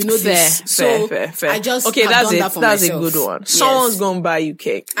like, this. Fair. I just okay, have done that for that's myself. A good one. Yes. Someone's going to buy you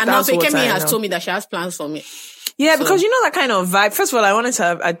cake. And now Fekemi has told me that she has plans for me. Yeah, because you know that kind of vibe. First of all, I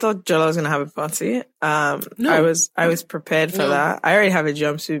thought Jola was going to have a party. No. I was prepared for that. I already have a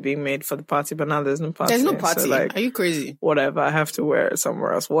jumpsuit being made for the party, but now there's no party. There's no party. So Are you crazy? Whatever. I have to wear it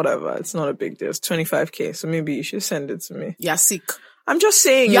somewhere else. Whatever. It's not a big deal. It's 25K. So maybe you should send it to me. You're sick. I'm just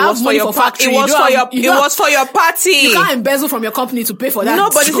saying it was for your party. It was for your party. You can't embezzle from your company to pay for that.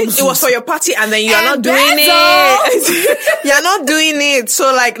 No, but it was for your party and then you're not doing it. You're not doing it.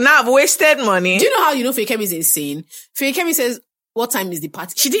 So like now I've wasted money. Do you know how you know Fekemi is insane? Fekemi says, what time is the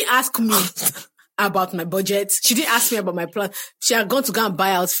party? She didn't ask me about my budget. She didn't ask me about my plan. She had gone to go and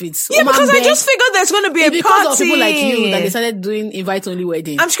buy outfits. Yeah, because I just figured there's going to be a because party. Because of people like you that they started doing invite-only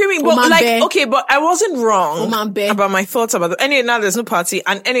wedding. I'm screaming, but but I wasn't wrong about my thoughts about it. Anyway, now there's no party.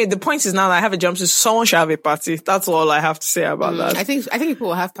 And anyway, the point is now that I have a jumpsuit, someone should have a party. That's all I have to say about that. I think people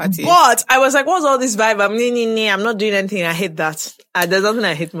will have parties. But I was like, what's all this vibe? I'm not doing anything. I hate that. There's nothing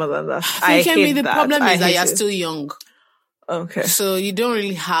I hate more than that. I hate that. The problem is that you're still young. Okay. So you don't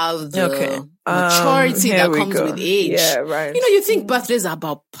really have the maturity that comes with age. Yeah, right. You know, you think birthdays are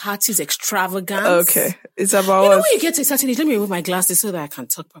about parties, extravagance. Okay. It's about when you get to a certain age, let me remove my glasses so that I can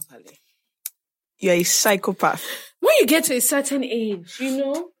talk properly. You're a psychopath. When you get to a certain age,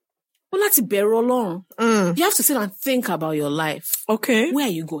 well, that's a bear along. You have to sit and think about your life. Okay. Where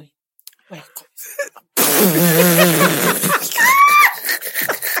are you going? Where are you going?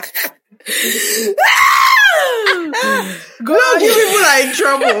 God, you people are in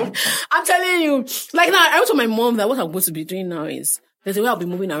trouble. I'm telling you. Like now, I told my mom that what I'm going to be doing now is there's a way I'll be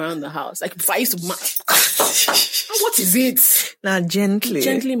moving around the house. Like before I used to what is it? Now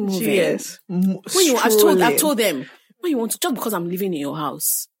gently moving. Yes. I've told them when you want to, just because I'm living in your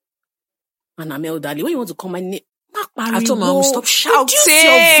house and I'm elderly, when you want to call my name. I told my mom, stop shouting.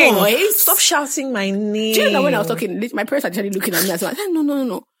 Reduce your voice. Stop shouting my name. Do you know when I was talking, my parents are actually looking at me and I said,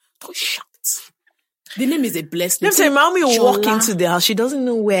 no. Don't shout. The name is a blessed name. Let me tell you, mommy will walk into the house. She doesn't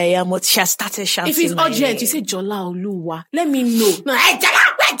know where I am, but she has started shouting. If it's urgent, you say Jola Oluwa. Let me know. No, hey,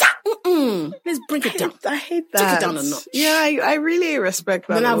 Jola, let's bring it down. I hate that. Take it down a notch. Yeah, I really respect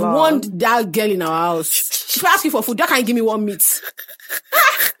that. Then I've warned that girl in our house. She asked me for food. That can't give me one meat.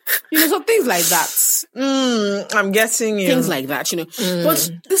 So things like that. I'm getting you. Things like that,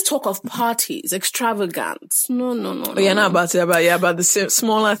 But this talk of parties, extravagance, no. You're not about it, about the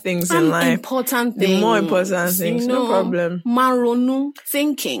smaller things in life. Important things. The more important things, no problem. Maronu,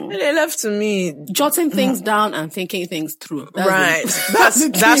 thinking. They left to me. Jotting things down and thinking things through.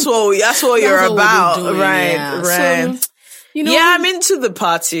 That's what you're about. Right, yeah. right. So, I'm into the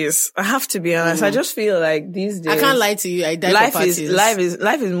parties. I have to be honest. I just feel like these days, I can't lie to you. I die for parties. Life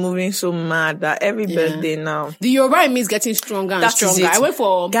is moving so mad that every birthday now. The Yoruba in me is getting stronger and stronger. I went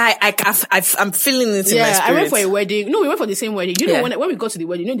for I'm feeling it in my spirit. I went for a wedding. No, we went for the same wedding. You know when we got to the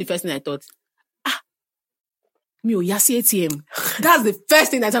wedding, the first thing I thought, Yasi ATM. That's the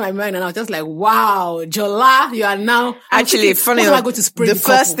first thing that entered my mind, and I was just like, wow, Jola, you are now. Actually, funny enough, the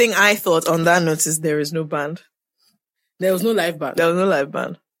first thing I thought on that note is there is no band. There was no live band.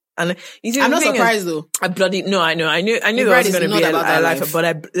 And I'm not surprised though. I know. I knew there was going to be a live band.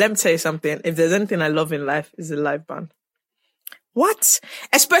 But let me tell you something. If there's anything I love in life, is a live band. What?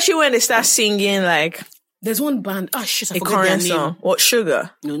 Especially when they start singing like. There's one band. Oh shit! I forgot their name. Song. What? Sugar?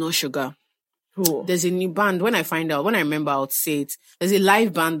 No, not Sugar. Who? There's a new band. When I remember, I would say it. There's a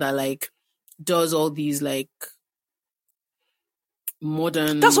live band that like does all these like.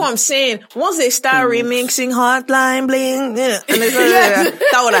 Modern. That's what I'm saying. Once they start remixing Hotline Bling, that's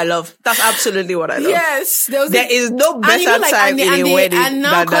what I love. That's absolutely what I love. Yes, there is no better time in a wedding than the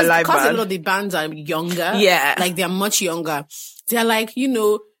live band. Because a lot of the bands are younger, like they're much younger. They're like,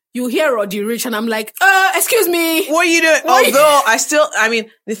 you hear Roddy Ricch, and I'm like, excuse me, what are you doing? Although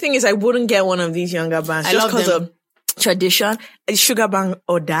the thing is, I wouldn't get one of these younger bands just because of tradition. Sugar Band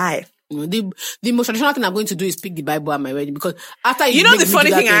or die. The most traditional thing I'm going to do is pick the Bible at my wedding, because after the funny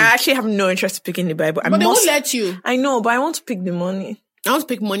thing, I actually have no interest in picking the Bible. But they won't let you. I know, but I want to pick the money. I want to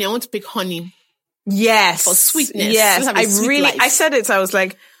pick money. I want to pick honey. Yes. For sweetness. Yes. I said it. I was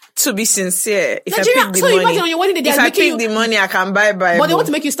like, to be sincere, if I pick the money, I can buy Bible. But they want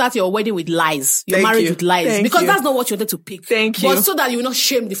to make you start your wedding with lies. Your marriage with lies. Because that's not what you wanted to pick. Thank you. But so that you will not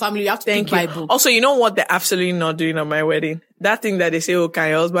shame the family, you have to pick Bible. Also, you know what they're absolutely not doing on my wedding? That thing that they say, oh, can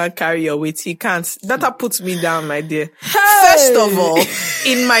your husband carry your weight? He can't. That puts me down, my dear. Hey! First of all,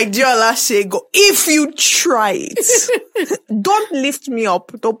 in my Diola Sego, if you try it, don't lift me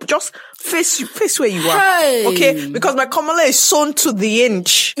up. Don't just face where you are. Hey! Okay? Because my Kamala is sewn to the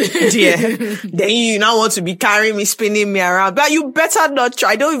inch, dear. Then you now want to be carrying me, spinning me around. But you better not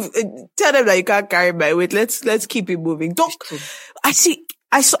try. Don't tell them that you can't carry my weight. Let's keep it moving.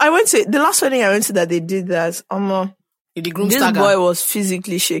 I went to, the last wedding I went to that they did that, this boy was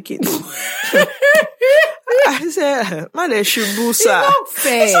physically shaking. I said, man, they should boost. It's not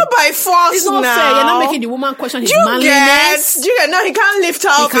fair. It's not by force. It's not fair. You're not making the woman question his manliness. No, he can't lift her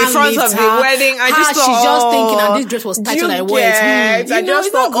up in front of the wedding. She's just thinking, and this dress was tighter than I wear. I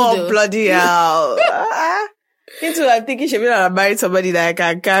just thought, oh, bloody hell. Into like thinking she I married somebody that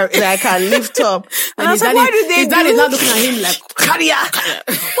I can lift up. And I was like, why do they do? His dad is not looking at him like, Karia.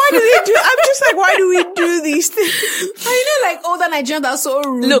 Why do they do? I'm just like, why do we do these things? And you know, like older Nigerians are so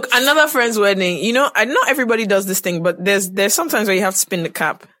rude. Look, another friend's wedding. You know, not everybody does this thing, but there's sometimes where you have to spin the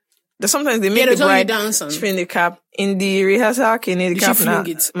cap. There's sometimes they make the bride spin the cap. In the rehearsal, can the cap now?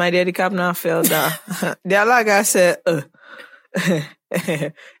 My dear, the cap now fell down. The like I said, hey,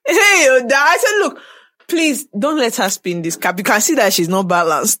 I said, look. Please don't let her spin this cap. You can see that she's not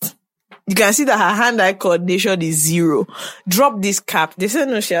balanced. You can see that her hand-eye coordination is 0. Drop this cap. They said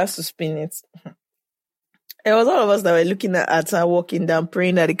no, she has to spin it. It was all of us that were looking at her walking down,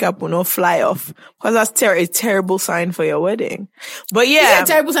 praying that the cap will not fly off. Because that's a terrible sign for your wedding. But yeah. Is it a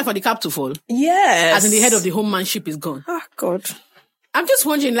terrible sign for the cap to fall? Yes. As in the head of the homemanship is gone. Oh, God. I'm just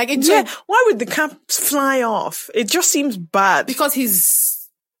wondering, like, why would the cap fly off? It just seems bad. Because he's...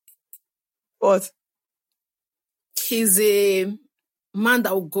 What? He's a man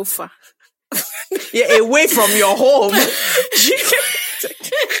that will go far. Yeah, away from your home. That's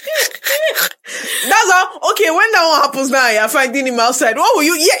how, okay, when that one happens now, you're finding him outside. What will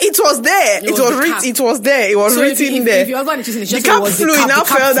you, yeah, it was there. It was there. It was written there. If your husband is the cap flew, he now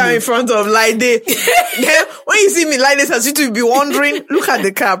fell down in front of Laide. Then, when you see me like this, as you to be wondering, look at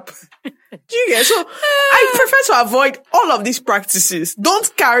the cap. Do you get? So, I prefer to avoid all of these practices.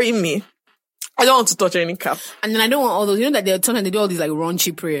 Don't carry me. I don't want to touch any cap. And then I don't want all those, you know that they do all these like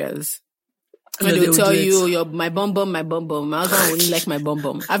raunchy prayers. When they'll tell you, you're my bum bum. My husband won't like my bum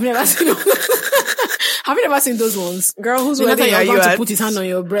bum. Have you never seen those ones? Girl, whose wedding are you at? To put his hand on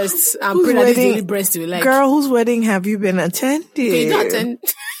your breasts and pray that this is the only breast you like. Girl, whose wedding have you been attending? You don't attend.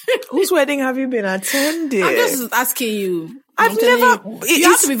 Whose wedding have you been attending? I'm just asking you. I've never.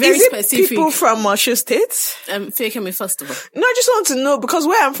 You have to be very specific. People from Osho State? Fake first of all. No, I just want to know because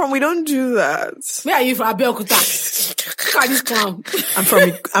where I'm from, we don't do that. Where are you from? Abeokuta. Look at this clown.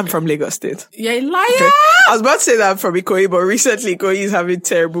 I'm from Lagos State. Yeah, liar. Okay. I was about to say that I'm from Ikoyi, but recently Ikoyi is having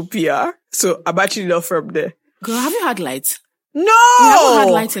terrible PR, so I'm actually not from there. Girl, have you had lights? No, you haven't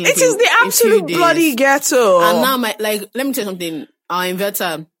had lights in like it is the absolute bloody ghetto. And now let me tell you something. Our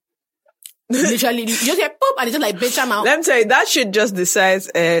inverter. Literally, you just hear pop and it's just like bitch, I'm out. Let me tell you, that shit just decides,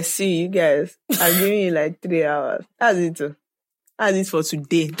 see you guys, I'm giving you like 3 hours. That's it. That's it for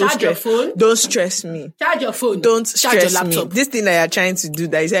today. Charge your phone. Don't stress me. Charge your phone. Don't charge stress your laptop. me. This thing that you're trying to do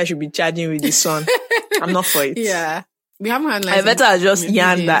that you say I should be charging with the sun. I'm not for it. Yeah. We haven't had like... I better just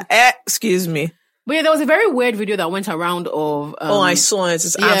yarn that. Excuse me. But yeah, there was a very weird video that went around of... I saw it.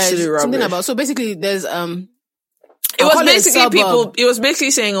 It's absolutely rubbish. Something about... So basically, there's... It was basically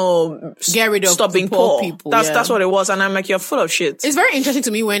saying, get rid of stop being poor people. That's what it was. And I'm like, you're full of shit. It's very interesting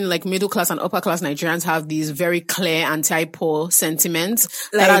to me when like middle class and upper class Nigerians have these very clear anti-poor sentiments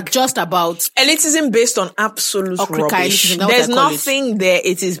that are just about elitism based on absolute rubbish. There's nothing there.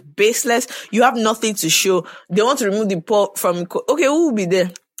 It is baseless. You have nothing to show. They want to remove the poor from, okay, who will be there?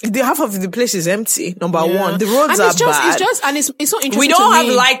 The half of the place is empty. Number one, the roads are bad. It's so interesting. We don't have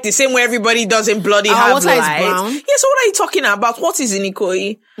light the same way everybody doesn't bloody have water light. Is brown. Yeah, so what are you talking about? What is in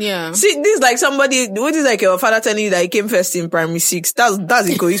Ikoyi? Yeah. See, this is like somebody. What is like your father telling you that he came first in primary 6? That's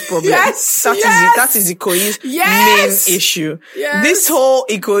Ikoyi's problem. Yes. That is Ikoyi's main issue. Yes. This whole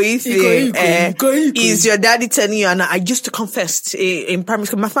Ikoyi thing Ikoyi. Is your daddy telling you, and I used to come first in primary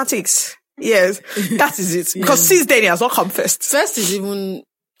school mathematics. Yes, that is it. Because since then he has not come first. First is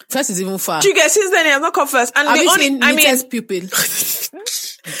even far. Do you get since then he has not come first? And pupil.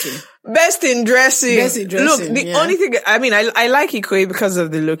 Okay. Best in dressing. Look, the only thing I like Ikoyi because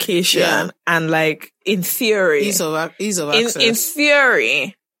of the location and like in theory, ease of access. In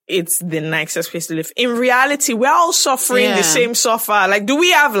theory, it's the nicest place to live. In reality, we're all suffering the same suffer. Like, do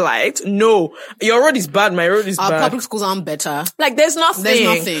we have light? No. Your road is bad. My road is bad. Our public schools aren't better. Like, there's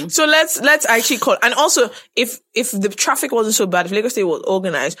nothing. So let's actually call. And also, if the traffic wasn't so bad, if Lagos State was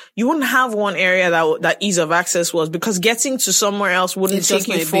organized, you wouldn't have one area that ease of access was, because getting to somewhere else wouldn't take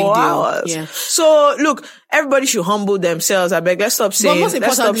you 4 hours. Yeah. So look, everybody should humble themselves. I beg, let's stop saying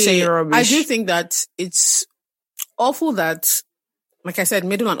rubbish. I do think that it's awful that, like I said,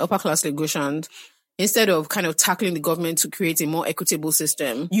 middle and upper class Lagosians, instead of kind of tackling the government to create a more equitable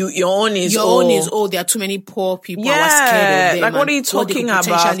system, your own is there are too many poor people. Yeah, we're scared of them. Like, what are you talking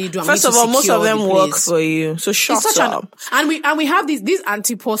about? First of all, most of them work for you, so shut up. And we have these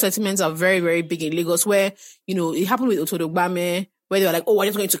anti-poor sentiments are very, very big in Lagos, where, you know, it happened with Otodogbame, where they were like, we're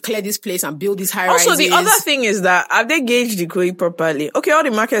just going to clear this place and build these high rises. Also, the other thing is that, have they gauged Ikoyi properly? Okay, all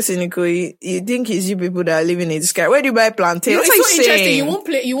the markets in Ikoyi, you think it's you people that are living in this guy. Where do you buy plantain? It's so interesting.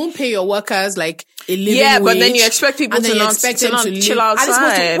 You won't pay your workers like a living wage. Yeah, but then you expect people to not chill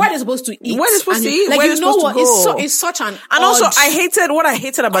outside. Where are they supposed to eat? Where are they supposed to eat? Like, where you know what? It's such an And also, I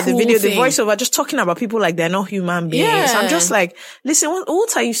hated about the video, the voiceover, just talking about people like they're not human beings. Yeah. I'm just like, listen,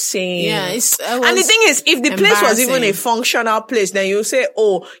 what are you saying? Yeah, and the thing is, if the place was even a functional place, then you say,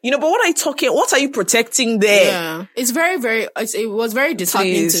 oh, you know, but what are you protecting there? Yeah. It's very, very, it was very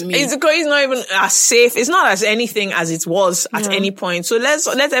disheartening to me. It's not even as safe. It's not as anything as it was at any point. So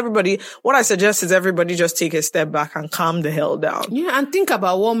let everybody, what I suggest is everybody just take a step back and calm the hell down. Yeah. And think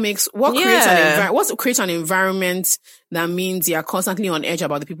about what creates an environment that means you're constantly on edge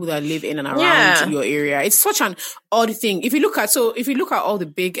about the people that live in and around your area. It's such an odd thing. If you look at all the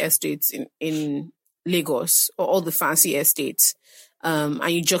big estates in Lagos, or all the fancy estates, and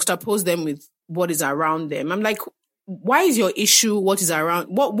you juxtapose them with what is around them, I'm like, why is your issue what is around?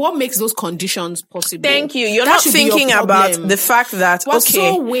 What makes those conditions possible? Thank you. You're not thinking about the fact that,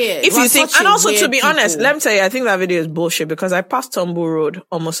 so weird. If you think, and also to be honest, let me tell you, I think that video is bullshit, because I pass Tumble Road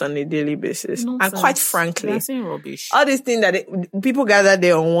almost on a daily basis. And quite frankly, rubbish. All these things that people gather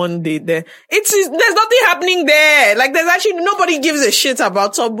there on one day there, there's nothing happening there. Like, there's actually nobody gives a shit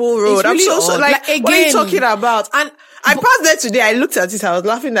about Tumble Road. Really I'm so like, again, what are you talking about? And I passed there today. I looked at it. I was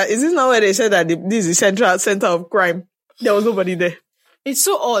laughing that, is this not where they said that this is the center of crime? There was nobody there. It's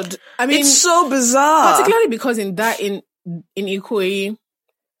so odd. I mean, it's so bizarre. Particularly because in Ikoyi,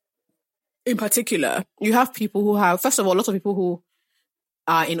 in particular, you have people who have, first of all, lots of people who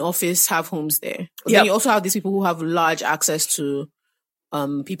are in office have homes there. But then you also have these people who have large access to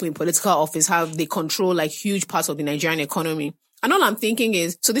people in political office, they control like huge parts of the Nigerian economy. And all I'm thinking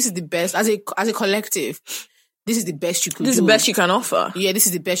is, so this is the best, as a collective, this is the best you could do. This is the best you can offer. Yeah, this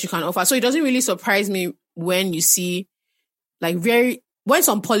is the best you can offer. So it doesn't really surprise me when you see, like, when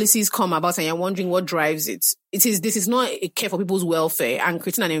some policies come about and you're wondering what drives it. This is not a care for people's welfare and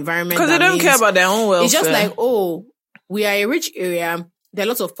creating an environment. Because they don't care about their own welfare. It's just like, oh, we are a rich area. There are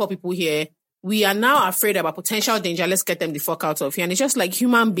lots of poor people here. We are now afraid about potential danger. Let's get them the fuck out of here. And it's just like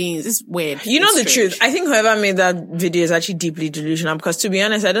human beings. It's weird. You know the truth. I think whoever made that video is actually deeply delusional, because to be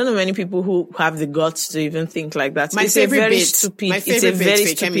honest, I don't know many people who have the guts to even think like that. It's a very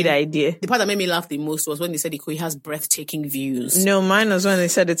stupid idea. The part that made me laugh the most was when they said Ikoyi has breathtaking views. No, mine was when they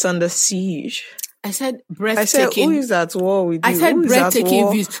said it's under siege. I said breathtaking. I said, who is at war with you? I said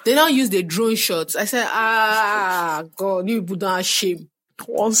breathtaking views. They now use the drone shots. I said, God, you people don't have shame.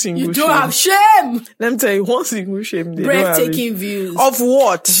 One single You don't have shame. Let me tell you, one single shame. Breathtaking views. Of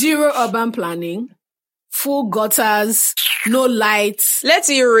what? Zero urban planning. Full gutters. No lights. Let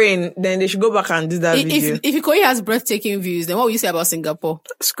it rain. Then they should go back and do that video. If Ikoyi has breathtaking views, then what will you say about Singapore?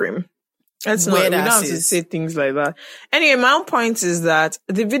 Scream. We don't have to say things like that. Anyway, my own point is that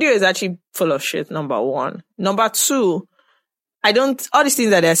the video is actually full of shit, number one. Number two, all these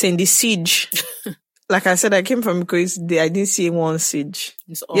things that they're saying, the siege. Like I said, I came from Ikoyi. I didn't see one siege.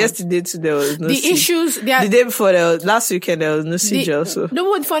 Yesterday too, there was no siege. The day before, last weekend, there was no siege also.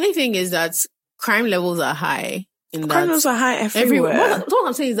 No, but the funny thing is that crime levels are high. Crime levels are high everywhere. What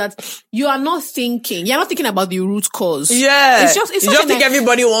I'm saying is that you're not thinking about the root cause. Yeah. You don't think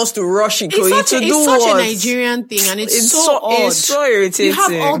everybody wants to rush Ikoyi to do what? It's such a Nigerian thing, and it's so odd. It's so irritating. You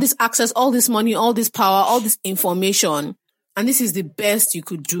have all this access, all this money, all this power, all this information. And this is the best you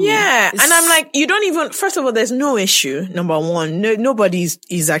could do. Yeah. And I'm like, you don't even, first of all, there's no issue. Number one, nobody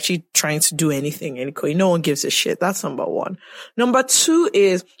is actually trying to do anything in Ikoyi. No one gives a shit. That's number one. Number two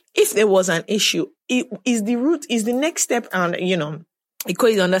is, if there was an issue, is the next step, and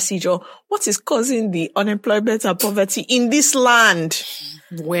Eko is under siege, or what is causing the unemployment and poverty in this land?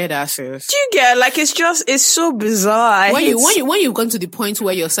 Weird asses. Do you get, like, it's so bizarre. When you've gone to the point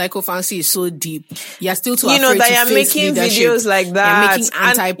where your psychophancy is so deep, you're still too afraid that to you're face making leadership. videos like that. You're making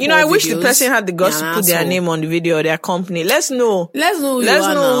anti-poor I wish videos. the person had the guts to put their name on the video or their company. Let's know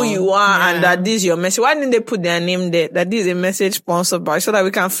who you are and that this is your message. Why didn't they put their name there? That this is a message sponsored by, so that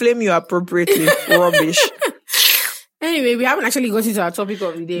we can flame you appropriately. Rubbish. Anyway, we haven't actually got into our topic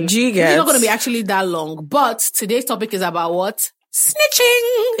of the day. It's not going to be actually that long, but today's topic is about what?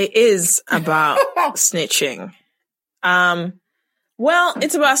 Snitching. It is about snitching. Well,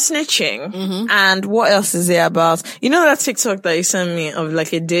 it's about snitching. Mm-hmm. And what else is it about? You know that TikTok that you sent me of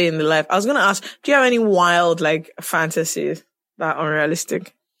like a day in the life? I was going to ask, do you have any wild like fantasies that are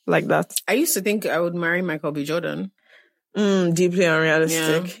unrealistic like that? I used to think I would marry Michael B. Jordan. Deeply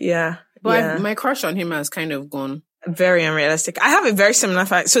unrealistic. Yeah. But my crush on him has kind of gone. Very unrealistic. I have a very similar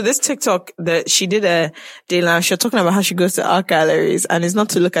fact. So this TikTok that she did a day live, she was talking about how she goes to art galleries and it's not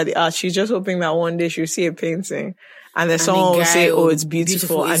to look at the art. She's just hoping that one day she'll see a painting and then someone will say, oh, it's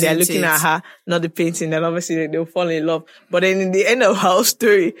beautiful. And they're looking at her, not the painting. Then obviously they'll fall in love. But then in the end of her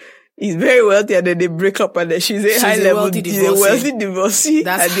story, he's very wealthy and then they break up and then she's a wealthy divorcee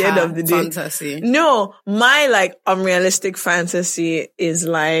That's at the end of the day. Fantasy. No, my like unrealistic fantasy is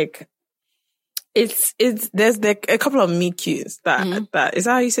like, there's like a couple of meet cutes that is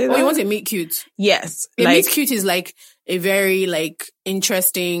that how you say that? Oh, you want a meet cute? Yes. A meet cute is like a very like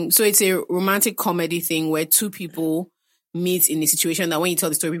interesting, so it's a romantic comedy thing where two people meet in a situation that when you tell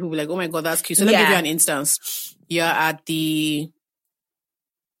the story, people will be like, oh my God, that's cute. So let me give you an instance. You're in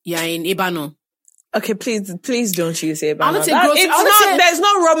Ebano. Okay, please don't use Ebano. There's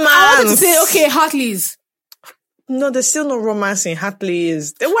no romance. I wanted to say, okay, Hartley's. No, there's still no romance in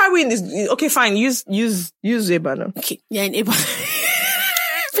Hartley's. Why are we in this? Okay, fine. Use Ebano. Okay, yeah, in Ebano.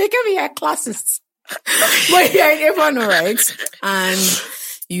 Fake me, you're classist. But you're in Ebano, right? And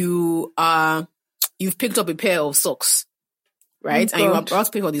you've picked up a pair of socks, right? And you are about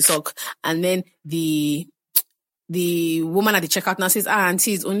to pay for the sock. And then the woman at the checkout now says,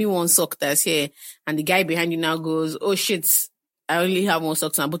 auntie, it's only one sock that's here. And the guy behind you now goes, oh shit, I only have one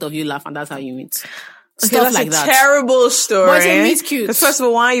sock. And both of you laugh and that's how you meet. Okay, stuff like that. Terrible story. But it's cute. Because first of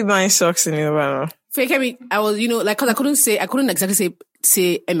all, why are you buying socks in Ebano? I was, cause I couldn't exactly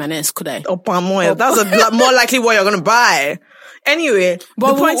say M&S, could I? Or palm oil. That's more likely what you're gonna buy. Anyway,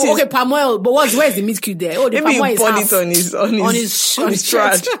 but the point is, okay, palm oil. But where's the meat cute there? Oh, the maybe palm oil you poured it on his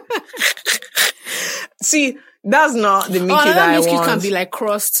trash. See, that's not the meat cute that I want. Meat cute can be like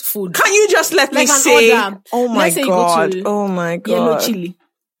crust food. Can you just let me say? Oh my God! Oh my God! Yellow chili.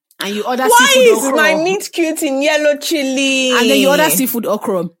 And you order seafood okra. Why is my meat cute in yellow chili? And then you order seafood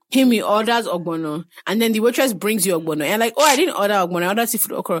okra. He orders ogbono. And then the waitress brings you ogbono. And like, oh, I didn't order ogbono. I ordered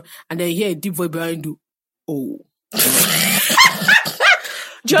seafood okra. And then you hear a deep voice behind you. Oh.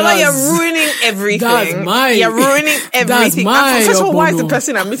 Jola, you're ruining everything. You're ruining everything. First of all, why is the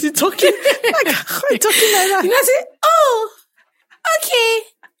person I'm meeting talking? Talking like that? You know, I say, oh, okay.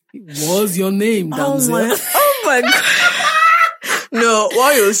 What's your name, damsel? Oh my God. No,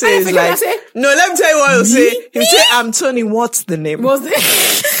 what you'll say is like, no, let me tell you what you'll say. He'll say, I'm Tony, what's the name? What's the Me?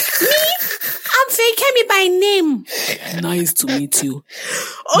 I'm Faye Kemi by name. Nice to meet you.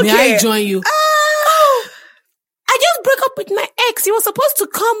 Okay. May I join you? I just broke up with my ex. He was supposed to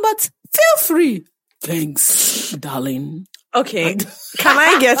come, but feel free. Thanks, darling. Okay, can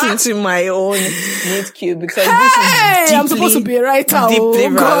I get into my own meet cute because this is deeply, I'm supposed to be a writer. Deeply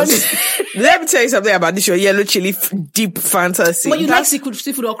Let me tell you something about this your yellow chili deep fantasy. But you like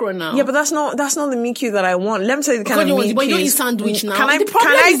seafood okra now. Yeah, but that's not the meat cute that I want. Let me tell you the kind of meat cute. But you don't eat sandwich now. Can I tell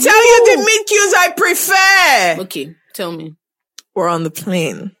you the meat cutes I prefer? Okay, tell me. We're on the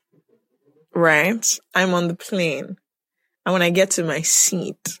plane, right? I'm on the plane, and when I get to my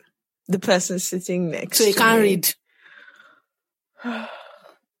seat, the person sitting next to me. So you can't read.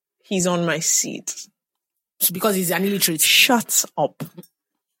 He's on my seat. Because he's an illiterate. Shut up.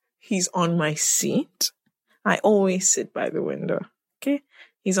 He's on my seat. I always sit by the window. Okay?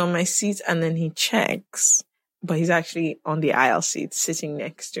 He's on my seat and then he checks. But he's actually on the aisle seat, sitting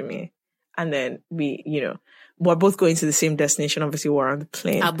next to me. And then we're both going to the same destination. Obviously, we're on the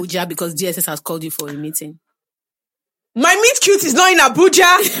plane. Abuja, because DSS has called you for a meeting. My meet cute is not in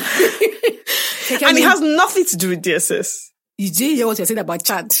Abuja. And it has nothing to do with DSS. You did hear what you're saying about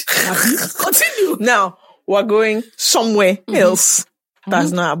Chad. Continue. Now, we're going somewhere else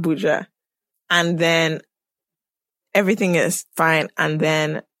that's not Abuja. And then everything is fine. And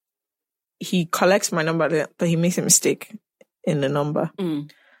then he collects my number, but he makes a mistake in the number.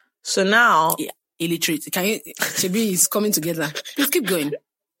 So now illiterate. Can you? Shebi is coming together. Please keep going.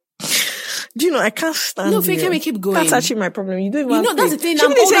 Do you know, I can't stand No, Fake, keep going. That's actually my problem. You don't even that's the thing.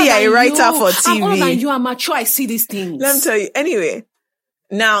 I'm older say you're a writer for TV. I'm older than you. I'm mature. I see these things. Let me tell you. Anyway,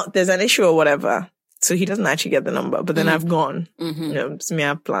 now there's an issue or whatever. So he doesn't actually get the number, but then I've gone. Mm-hmm. You know, it's me, I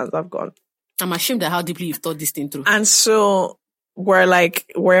have plans. I've gone. I'm ashamed at how deeply you've thought this thing through. And so we're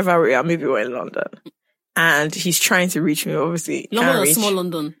like, wherever we are, maybe we're in London. And he's trying to reach me, obviously. London or small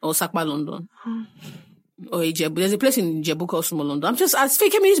London? Or Sakpa London? Or Ijebu. There's a place in Ijebu called Small London. I'm just, as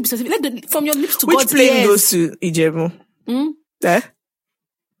Fake, be specific. From your lips to Which God's plane ears. goes to Ijebu? There?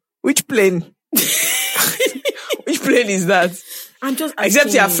 Which plane? Which plane is that? I'm just asking.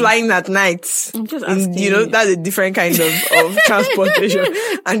 Except you're flying at night. I'm just asking. You know, that's a different kind of transportation.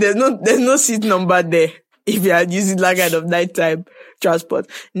 And there's no seat number there if you are using that kind of nighttime transport.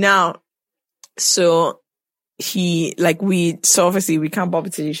 Now, so so obviously we can't bump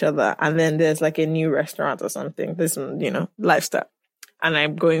into each other. And then there's like a new restaurant or something. This, you know, lifestyle. And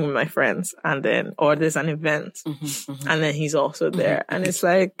I'm going with my friends or there's an event. And then he's also there. And it's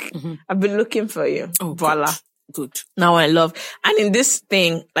like, I've been looking for you. Oh, voila. Good. Now I love. And in this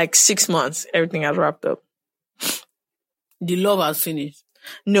thing, like 6 months, everything has wrapped up. The love has finished.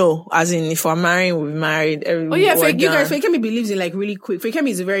 No, as in if we're married, we'll be married. Oh yeah, Fakemi believes in like really quick.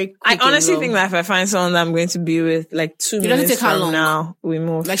 Fakemi is very quick. I honestly think that if I find someone that I'm going to be with, like 2 minutes from now, we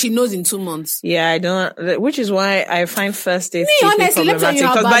move. Like she knows in 2 months. Yeah, I don't. Which is why I find first dates honestly problematic.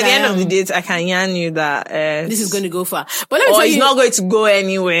 Because by the end of the date, I can yarn you that this is going to go far. But let me tell you, it's not going to go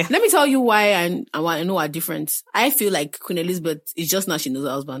anywhere. Let me tell you why I know our difference. I feel like Queen Elizabeth is just now she knows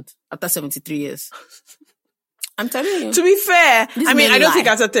her husband after 73 years. I'm telling you. To be fair, I mean, I don't think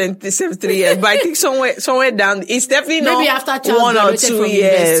after 73 years, but I think somewhere down, it's definitely not after 1 or 2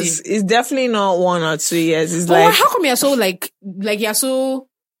 years. It's definitely not 1 or 2 years. It's like, how come you're so like you're so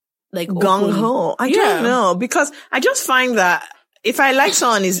like gung ho? I don't know, because I just find that if I like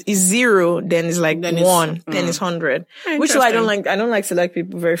someone is 0, then it's like 1, then it's 100. Which is why I don't like to like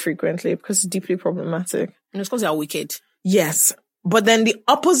people very frequently because it's deeply problematic. And it's because they're wicked. Yes. But then the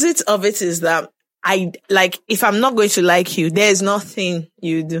opposite of it is that if I'm not going to like you, there's nothing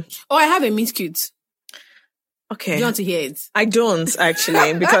you do. Oh, I have a meet cute. Okay. Do you want to hear it? I don't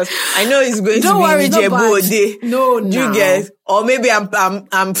actually, because I know it's going don't to worry, be Ijebu Ode. No. You get, or maybe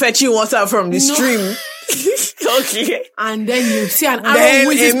I'm fetching water from the stream. Okay. And then you see an arrow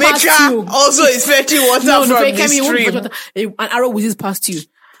whizzes past you. Also is fetching water from the stream. An arrow whizzes past you.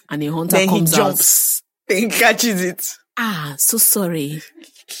 And a hunter comes out. Then he catches it. So sorry.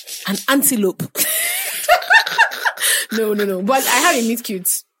 An antelope. No. But I have a meet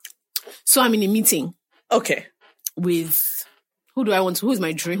cute. So I'm in a meeting. Okay. With, who do I want to, who's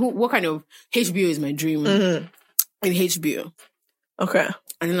my dream? What kind of HBO is my dream? In HBO. Okay.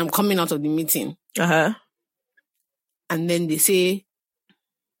 And then I'm coming out of the meeting. Uh-huh. And then they say,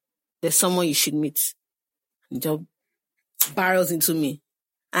 there's someone you should meet. And just barrels into me.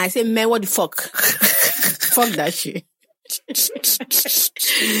 And I say, man, what the fuck? Fuck that shit.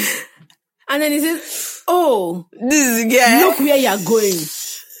 And then he says, oh, this is the guy. Look where you're going.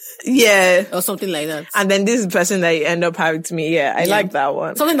 Yeah. Or something like that. And then this is the person that you end up having to me. Yeah, I like that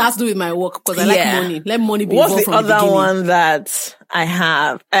one. Something that has to do with my work, because I like money. Let money be involved from the beginning. What's the other one that I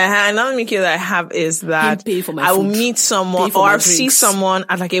have? Another meet cute that I have is that I will meet someone or see someone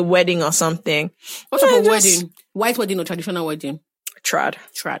at like a wedding or something. What type of wedding? White wedding or traditional wedding? Trad,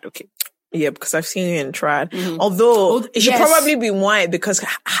 okay. Yeah, because I've seen you in trad. Mm-hmm. Although it should probably be white, because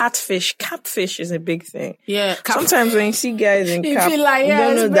catfish is a big thing. Yeah. Sometimes when you see guys in cap, like, you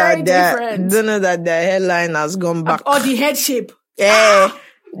don't know that their hairline has gone back. Or the head shape. Yeah.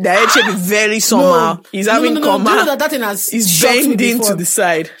 The head shape is very somehow. He's having coma. Do you know that thing has he's bending to the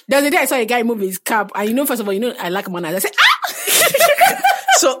side. The other day I saw a guy move his cap, and first of all, I like manners. I said, ah!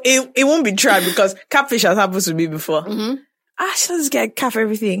 So it won't be trad, because catfish has happened to me before. Mm-hmm. So this guy cap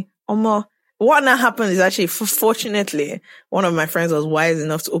everything. What now happened is actually, fortunately, one of my friends was wise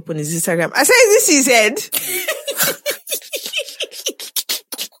enough to open his Instagram. I said, is this his head?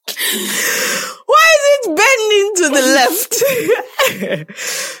 Why is it bending to the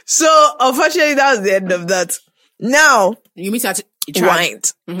left? So, unfortunately, that was the end of that. Now, you meet at trad.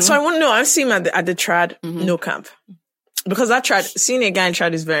 Right. Mm-hmm. So I want to know, I've seen him at the trad, no camp. Because that trad, seeing a guy in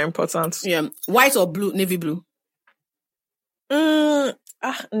trad is very important. Yeah. White or blue, navy blue?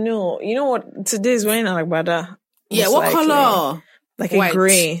 No. You know what? Today's wearing an agbada. Yeah, what color? Like white. A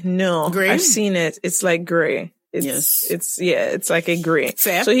grey. No. Grey? I've seen it. It's like grey. It's like a gray.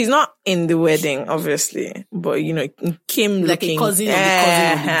 Fair. So he's not in the wedding, obviously, but he came like looking a cousin of the cousin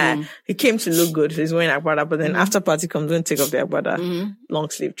of the groom. He came to look good. So he's wearing agbada, but then after party comes, don't take off the agbada, long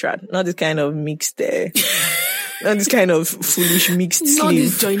sleeve trad, not this kind of mixed. Not this kind of foolish mixed sleeve. Not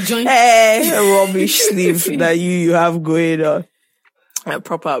this joint. Rubbish sleeve that you have going on.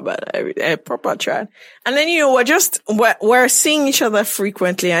 Proper trad. And then, we're seeing each other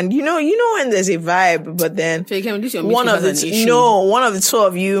frequently. And you know when there's a vibe, but then one of the two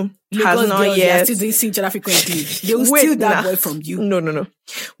of you has not yet. They are still seeing each other frequently. They will steal that boy from you. No.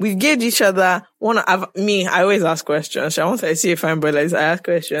 We've gauged each other. I always ask questions. I want to see a fine boy like this. I ask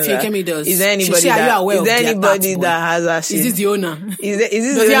questions. Fake does. Is there anybody that has a scene? Is this the owner? Is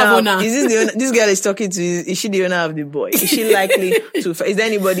this the owner? Is this the owner? This girl is talking to. Is she the owner of the boy? Is she likely to? Is there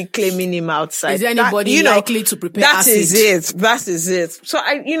anybody claiming him outside? Is there anybody likely to prepare acid? That is it. So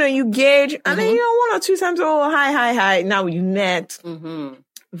you gauge, and then one or two times. Oh, hi. Now you met.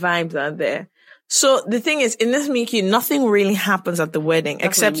 Vibes are there. So the thing is, in this Mickey, nothing really happens at the wedding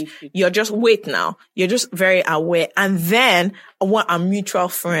except you're just very aware. And then a mutual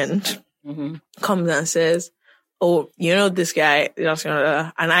friend comes and says, oh, this guy,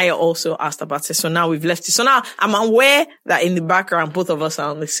 and I also asked about it. So now we've left it. So now I'm aware that in the background, both of us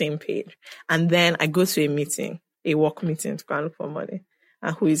are on the same page. And then I go to a work meeting to go and look for money.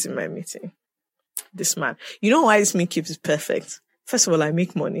 And who is in my meeting? This man. You know why this Mickey is perfect? First of all, I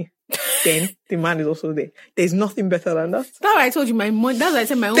make money. Then the man is also there. There's nothing better than that. That's why I told you my money. That's why I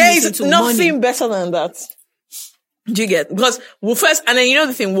said my own. There is nothing better than that. Do you get? Because when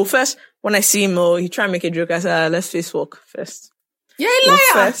I see him, he try and make a joke. I said, let's face walk first. You're a liar.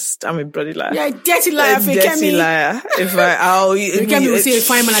 First, I'm a bloody liar. You're a dirty liar. Dirty liar. If will say a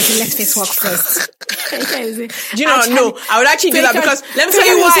fine man and say, let's face walk first. Do you know? No, I would actually do that because let me tell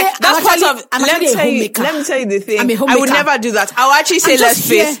you why. That's part of. Let me tell you the thing. I would never do that. I would actually say let's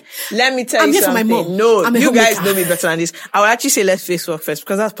face. Let me tell you something. No, you guys know me better than this. I would actually say let's face walk first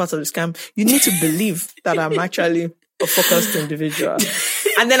because that's part of the scam. You need to believe that I'm actually a focused individual.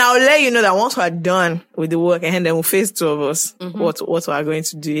 And then I'll let you know that once we're done with the work and then we'll face two of us, what we're going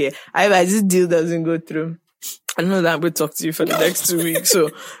to do here. However, this deal doesn't go through, I know that I'm going to talk to you for the next 2 weeks. So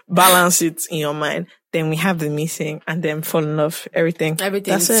balance it in your mind. Then we have the meeting and then fall in love. Everything.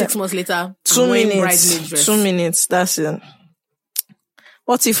 That's 6 months later. 2 minutes. 2 minutes. That's it.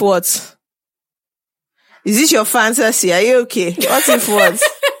 What if what? Is this your fantasy? Are you okay? What if what?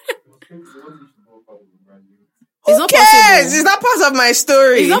 Who cares? Possible. It's not part of my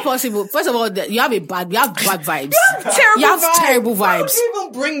story. It's not possible. First of all, you have bad vibes. You have terrible vibes. Don't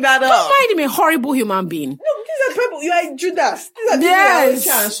even bring that up. Don't mind him, a horrible human being. No, these are people. You are Judas. These are people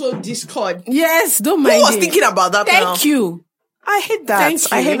that are so discord. Yes, don't mind. Who was thinking about that? Thank you. I hate that. Thank you.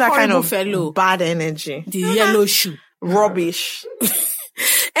 I hate that kind of fellow. Bad energy. The yellow shoe. Rubbish.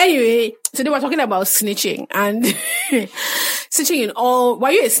 Anyway, today we're talking about snitching and snitching in all.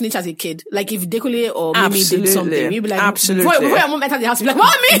 Were you a snitch as a kid? Like if Dekule or Mimi did something, you'd be like, absolutely. Before your mom entered the house, you'd be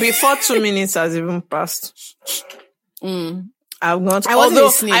like, Mommy! Before 2 minutes has even passed. I've gone.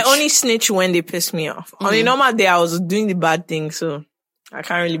 I only snitch when they piss me off. On a normal day, I was doing the bad thing, so I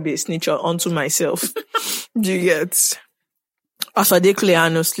can't really be a snitch onto myself. Do you get? As for Dekule, I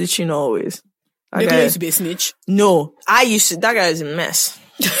know snitching always. Dekule used to be a snitch? No, I used to. That guy is a mess.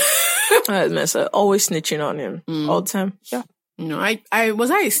 I was a mess. Always snitching on him all the time. Yeah. No, I was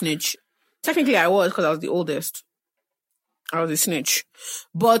a snitch. Technically, I was because I was the oldest. I was a snitch,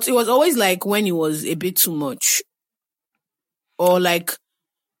 but it was always like when it was a bit too much, or like,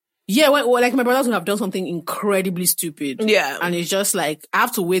 like my brothers would have done something incredibly stupid. Yeah, and it's just like I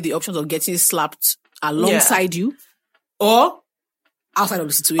have to weigh the options of getting slapped alongside you, or outside of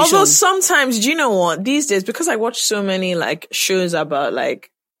the situation. Although sometimes, do you know what? These days, because I watch so many like shows about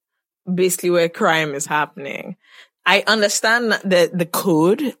like basically where crime is happening, I understand the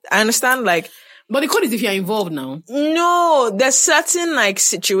code. I understand like, but the code is if you're involved now. No, there's certain like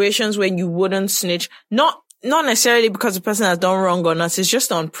situations where you wouldn't snitch. Not necessarily because the person has done wrong or not. It's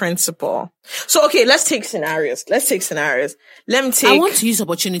just on principle. So okay, let's take scenarios. I want to use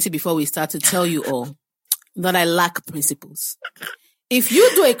opportunity before we start to tell you all that I lack principles. If you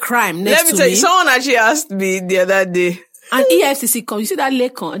do a crime next to me... Let me tell you, someone actually asked me the other day. And EFCC comes. You see that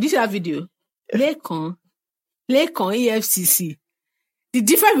Lekon? Did you see that video? Lekon, EFCC. The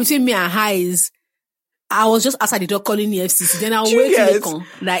difference between me and her is I was just outside the door calling EFCC. Then I'll wait till Lekon.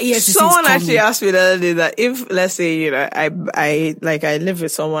 That EFCC someone actually asked me the other day that if, let's say, I live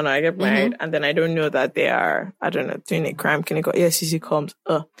with someone or I get married and then I don't know that they are, I don't know, doing a crime, can you call EFCC comes?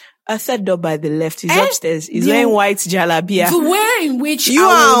 A third door by the left. He's upstairs. He's wearing white jalabia. The way in which you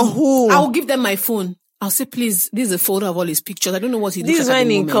are who? I will give them my phone. I'll say, please, this is a folder of all his pictures. I don't know what he looks like. This is when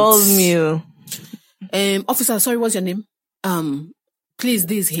he calls me. Officer, sorry, what's your name? Please,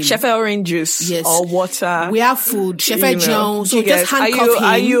 this is him. Shefe orange juice. Yes. Or water. We have food. Shefe Jones. So just handcuff him.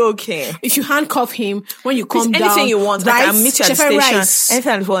 Are you okay? If you handcuff him, when you come down. Anything you want. Rice, like I'll meet you at the station. Rice.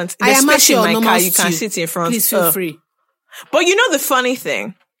 Anything you want. I am space in my car. You can sit in front. Please feel free. But you know the funny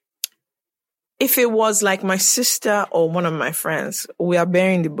thing? If it was like my sister or one of my friends, we are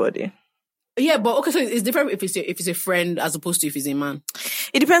burying the body. Yeah, but okay, so it's different if it's a friend as opposed to if it's a man.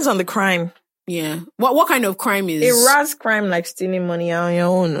 It depends on the crime. Yeah. What kind of crime is? A rash crime like stealing money on your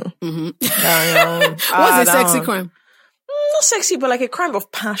own. Mm-hmm. On your own. What's a sexy crime? Not sexy, but like a crime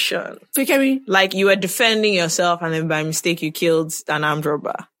of passion. Fikemi? Like you were defending yourself and then by mistake you killed an armed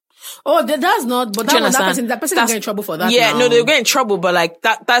robber. Oh, that's not, but that person can get in trouble for that. Yeah, now. no, they'll get in trouble, but like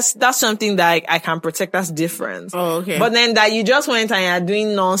that's something that I can protect. That's different. Oh, okay. But then that you just went and you're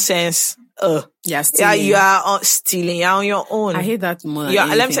doing nonsense. Yeah, you are stealing. You're on your own. I hate that more.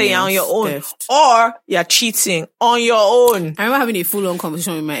 Let me say you're on your own. Theft. Or you're cheating on your own. I remember having a full-on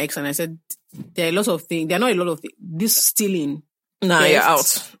conversation with my ex and I said, there are a lot of things. There are not a lot of things. This stealing. Nah, you're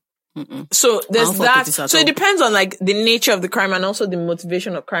out. Mm-mm. So there's that. So it depends on like the nature of the crime and also the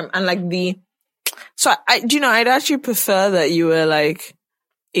motivation of crime and like so I'd actually prefer that you were like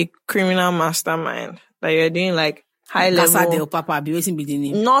a criminal mastermind. Like you're doing like high level. Not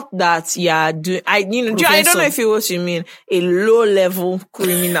that I don't know if it was you mean a low level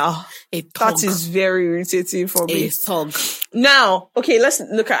criminal. A thug. That is very irritating for me. A thug. Now, okay, let's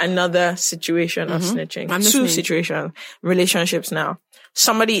look at another situation of snitching. Two situations, relationships now.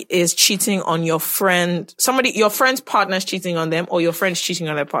 Somebody is cheating on your friend. Your friend's partner is cheating on them, or your friend's cheating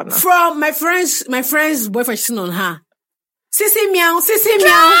on their partner. From my friend's boyfriend cheating on her. Sissy meow, sissy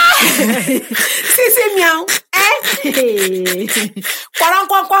meow. Sissy meow. That's exactly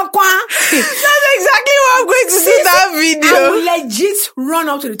what I'm going to do that video. I will legit run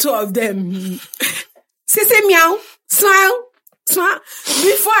up to the two of them. Sissy meow. Smile.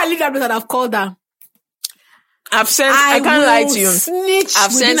 Before I leave that place, I've called her. I can't lie to you.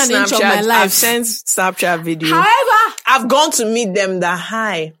 I've sent Snapchat. I've sent Snapchat video. However, I've gone to meet them that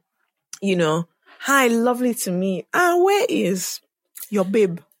hi, hi, lovely to meet. Where is your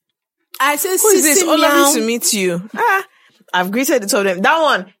babe? I said, who is this? Oh, lovely to meet you. I've greeted the two of them. That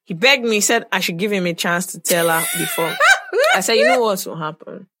one, he begged me, said I should give him a chance to tell her before. I said, you know what will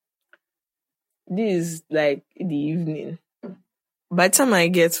happen? This is like the evening. By the time I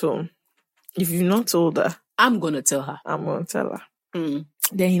get home, if you've not told her, I'm going to tell her. I'm going to tell her.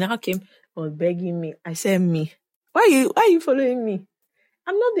 Then he now came, was begging me. I said, me, why are you following me?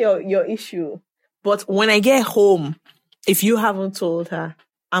 I'm not your issue. But when I get home, if you haven't told her,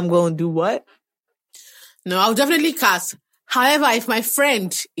 I'm going to do what? No, I'll definitely cast. However, if my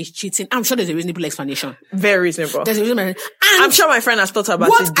friend is cheating, I'm sure there's a reasonable explanation. Very reasonable. There's a reasonable explanation. I'm sure my friend has thought about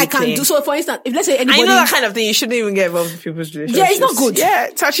what I can do. So, for instance, if let's say anybody... I know that kind of thing. You shouldn't even get involved in people's relationships. Yeah, it's not good. Yeah,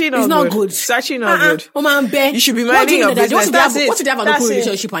 it's actually not good. It's actually not good. Oh, man, you should be minding your business. That's it. What if they have an open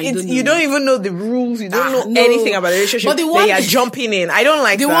relationship and you don't even know the rules. You don't know anything about the relationship. But they are jumping in. I don't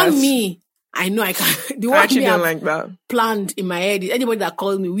like that. They want me. I know I can. They want I actually me don't like that. Planned in my head. Anybody that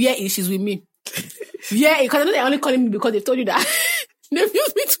calls me, where is she's with me? Yeah, because I know they're only calling me because they've told you that. They've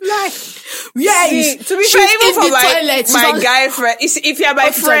used me to lie. Yeah, to be fair, even for my guy friend, if you're my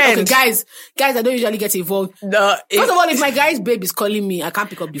friend. Okay, guys, I don't usually get involved. First of all, if my guy's babe is calling me, I can't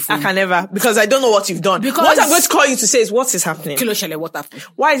pick up the phone. I can never, because I don't know what you've done. Because what I'm going to call you to say is, what is happening? Kilo Shele, what happened?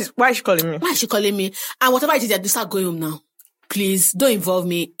 Why is she calling me? Why is she calling me? And whatever it is, I just start going home now. Please don't involve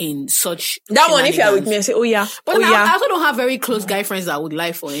me in such. That one, if you're with me, I say, oh yeah. But I also don't have very close guy friends that I would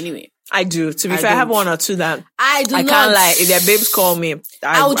lie for anyway. I do. To be fair, I have one or two that I can't lie. If their babes call me,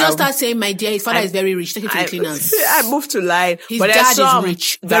 I will just start saying, my dear, his father is very rich. Take him to the cleaners. I move to lie. His dad is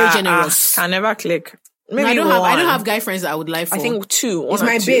rich, very generous. Can never click. Maybe I don't have guy friends that I would lie for. I think two. It's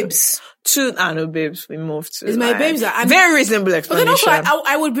my babes. Two, no babes. We moved to. It's my babes. Very reasonable explanation. But then also,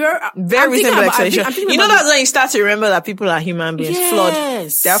 I would be very reasonable explanation. You know that's when you start to remember that people are human beings, flawed.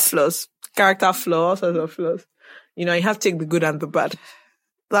 They have flaws, character flaws, all sorts of flaws. You have to take the good and the bad.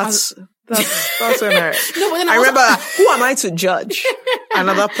 That's when I remember who am I to judge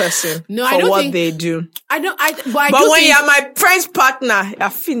another person for what they do? But when you're my friend's partner, you're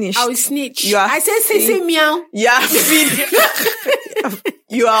finished. I will snitch. I said sissy meow. Yeah, finished.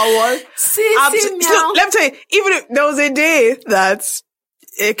 You are what? Sissy meow. So, let me tell you, even if there was a day that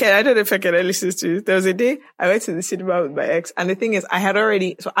I don't know if I can listen to you. There was a day I went to the cinema with my ex, and the thing is, I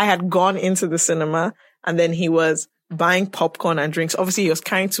had gone into the cinema, and then he was buying popcorn and drinks. Obviously, he was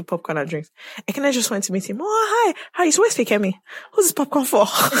carrying 2 popcorn and drinks. And I just went to meet him. Oh, hi. Hi, where's Fikemi? Who's this popcorn for?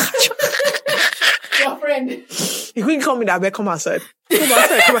 Your friend. He couldn't call me that, but come outside. Come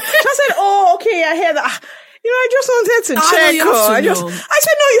outside. So I said, oh, okay, I hear that. I just wanted to check. I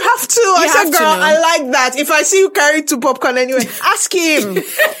said, no, you have to. I said, girl, I like that. If I see you carry 2 popcorn anyway, ask him.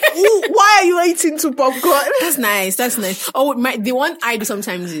 Why are you eating 2 popcorn? That's nice. Oh, the one I do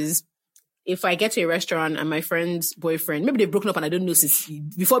sometimes is, if I get to a restaurant and my friend's boyfriend, maybe they've broken up and I don't know since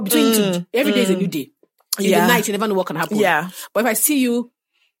between 2, every day is a new day. In the night, you never know what can happen. Yeah. But if I see you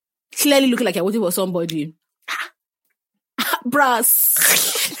clearly looking like you're waiting for somebody, bros,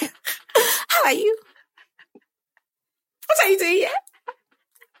 how are you? What are you doing here?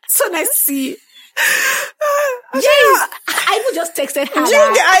 So nice to see you. Yes, I even just texted her.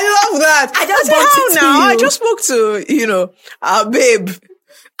 I love that. I just bumped into you. I just spoke to, our babe.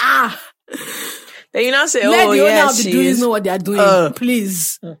 Then you now say, let the owner of the she's... doings know what they are doing,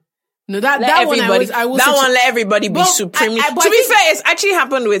 please. No, that one let everybody be supremely. To be fair, it's actually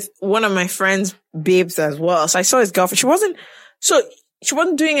happened with one of my friends' babes as well. So I saw his girlfriend. She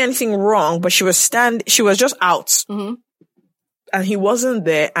wasn't doing anything wrong, but she was just out. Mm-hmm. And he wasn't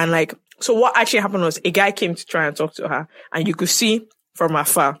there. And so what actually happened was a guy came to try and talk to her. And you could see from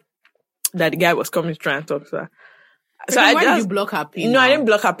afar that the guy was coming to try and talk to her. So why did you block her pin? No, I didn't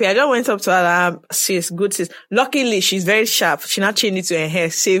block her pin. I just went up to her sis, good sis. Luckily, she's very sharp. She not changed it to her hair.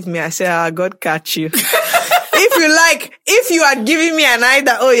 Save me. I said, God catch you. If you had given me an eye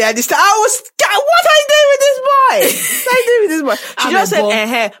that, what are you doing with this boy? She just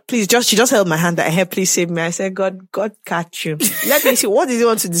said, she just held my hand that, please save me. I said, God catch you. Let me see, what did you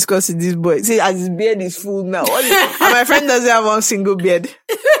want to discuss with this boy? See, as his beard is full now. And my friend doesn't have one single beard.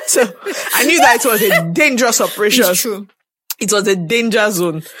 So I knew that it was a dangerous operation. It's true. It was a danger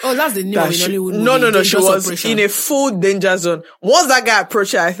zone. Oh, that's the new one in Hollywood. No. She was in a full danger zone. Once that guy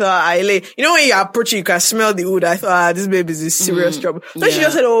approached her, I thought, when you approach it, you can smell the wood. I thought, this baby is in serious trouble. So she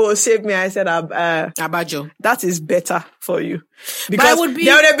just said, save me. I said, Abajo. That is better for you. Because there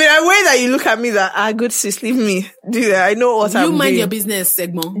would have been a way that you look at me that, good sis, leave me. I know what I'm doing. You mind your business,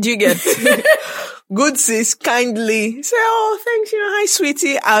 Segmo. Do you get good sis, kindly say, thanks, hi,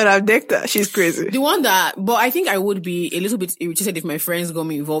 sweetie. I would have decked her. She's crazy. But I think I would be a little bit irritated if my friends got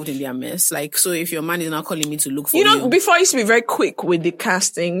me involved in their mess. So if your man is now calling me to look for you. Before I used to be very quick with the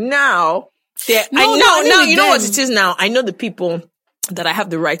casting. Now, you know what it is now? I know the people that I have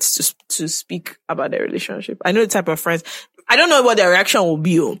the rights to speak about their relationship. I know the type of friends. I don't know what their reaction will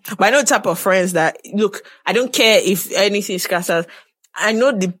be, but I know the type of friends that, look, I don't care if anything scatters. I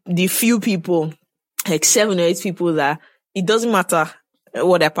know the few people, 7 or 8 people that it doesn't matter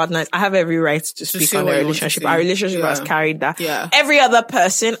what their partner is. I have every right to speak on their relationship. Our relationship has carried that. Yeah. Every other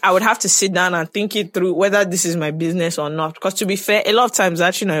person, I would have to sit down and think it through whether this is my business or not. Because to be fair, a lot of times it's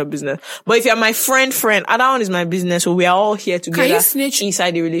actually not your business. But if you're my friend, other one is my business. So we are all here together. Can you snitch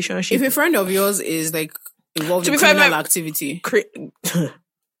inside the relationship? If a friend of yours is involved in criminal activity.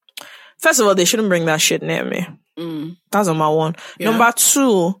 First of all, they shouldn't bring that shit near me. That's number 1. Yeah. Number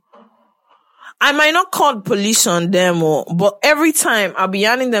 2, I might not call the police on them, but every time I'll be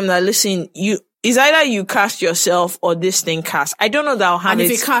yarning them that, listen, it's either you cast yourself or this thing cast. I don't know that I'll have it.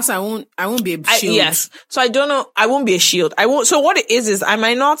 And if it casts, I won't be a shield. Yes. So I don't know. I won't be a shield. So what it is I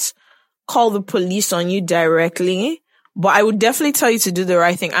might not call the police on you directly, but I would definitely tell you to do the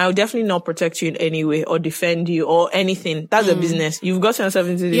right thing. I would definitely not protect you in any way or defend you or anything. That's a business. You've gotten yourself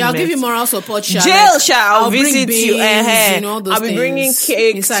into this. Yeah, I'll give you moral support, Sha. Jail, Sha. I'll visit you. I'll be bringing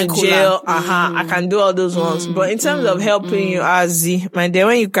cakes to jail. I can do all those ones. But in terms of helping you, my dear,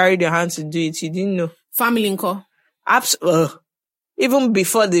 when you carried your hand to do it, you didn't know. Family inco. Absolutely. Even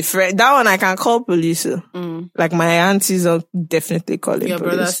before the friend, that one I can call police. Like my aunties are definitely calling your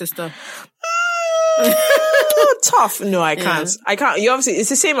police. brother, sister. Tough. No, I can't. I can't. You obviously, it's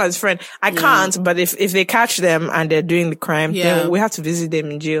the same as friend. I can't, but if they catch them and they're doing the crime, then we have to visit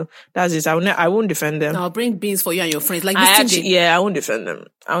them in jail. That's it. I won't defend them. I'll bring beans for you and your friends. I won't defend them.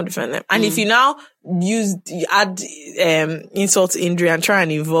 And if you now add insult to injury and try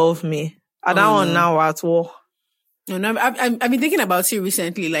and involve me, I don't want now at war. No, I've been thinking about it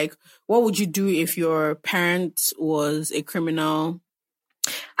recently. What would you do if your parent was a criminal?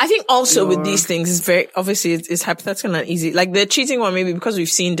 I think also with these things, it's very, obviously it's hypothetical and easy. Like the cheating one, maybe because we've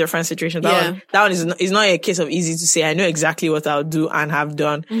seen different situations. That one is not a case of easy to say, I know exactly what I'll do and have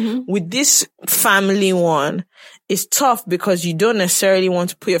done. With this family one, it's tough because you don't necessarily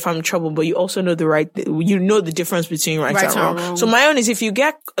want to put your family in trouble, but you also know the difference between right and wrong. So my own is if you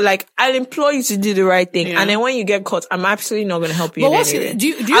get, I'll implore you to do the right thing. And then when you get caught, I'm absolutely not going to help you in any way.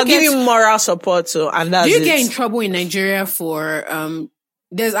 I'll give you moral support, and that's it. Do you get in trouble in Nigeria for,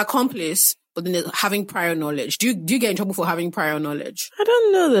 there's accomplice, but then there's having prior knowledge. Do you get in trouble for having prior knowledge? I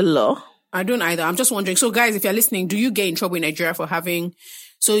don't know the law. I don't either. I'm just wondering. So guys, if you're listening, do you get in trouble in Nigeria for having...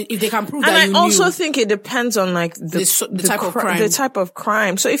 So if they can prove that you knew... And I also think it depends on like the type of crime. The type of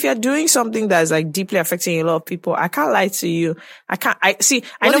crime. So if you're doing something that's like deeply affecting a lot of people, I can't lie to you. I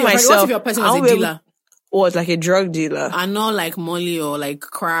know myself. What if your person was a dealer? Or like a drug dealer? And not like Molly or like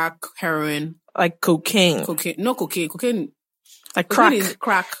crack, heroin. Like cocaine. No cocaine. Cocaine. Like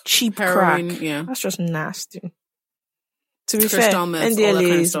crack. Cheap heroin, crack. Yeah. That's just nasty. To be fair,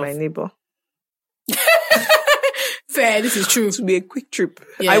 NDLA is my neighbor. Fair, this is true. To be a quick trip.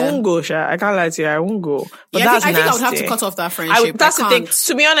 Yeah. I won't go, Sha. I can't lie to you. I won't go. But that's nasty. I think I would have to cut off that friendship. That's the thing.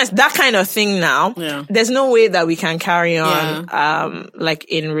 To be honest, that kind of thing now, there's no way that we can carry on, like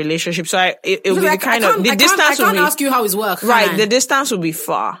in relationships. So it will be the kind of, the distance will be... I can't ask you how it's work. Right. The distance will be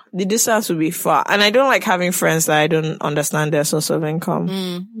far. And I don't like having friends that I don't understand their source of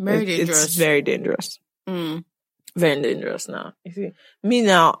income. Very dangerous. It's very dangerous. Very dangerous now. You see, me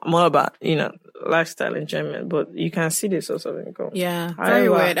now, I'm all about, lifestyle enjoyment, but you can see the source of income. Yeah, very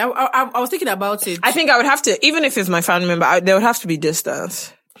weird. I was thinking about it. I think I would have to, even if it's my family member, there would have to be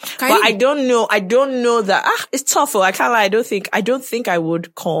distance. I don't know that, it's tough. I can't lie. I don't think I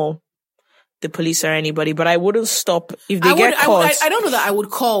would call the police or anybody, but I wouldn't stop if they get caught. I don't know that I would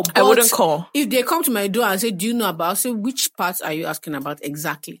call, but I wouldn't call. If they come to my door and say, do you know about, say, which parts are you asking about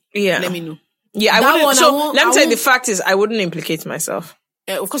exactly? Yeah. Let me know. Yeah, I wouldn't. Let me tell you, the fact is, I wouldn't implicate myself.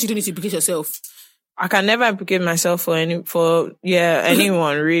 Of course, you don't need to implicate yourself. I can never implicate myself for anyone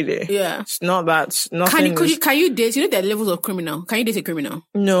really. Yeah, it's not that. Nothing. Can you date? You know there are levels of criminal. Can you date a criminal?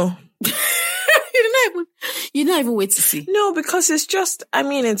 No. You don't even wait to see. No, because it's just. I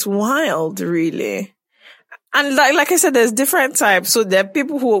mean, it's wild, really. And like I said, there's different types. So there are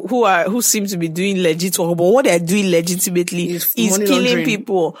people who seem to be doing legit work, but what they're doing legitimately is killing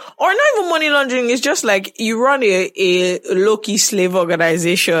people. Or not even money laundering. It's just like you run a low-key slave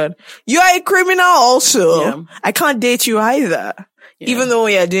organization. You are a criminal also. Yeah. I can't date you either. Yeah. Even though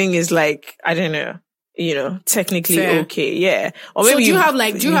what you're doing is like, I don't know, technically fair. Okay. Yeah. Or maybe so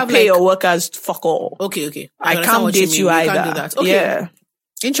do you pay your workers fuck all. Okay. I can't date you either. Can't do that. Okay. Yeah.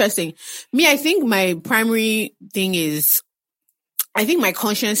 Interesting. Me, I think my primary thing is, I think my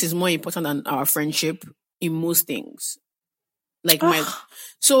conscience is more important than our friendship in most things. Like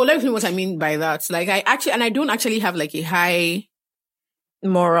so let me tell you what I mean by that. Like I don't actually have like a high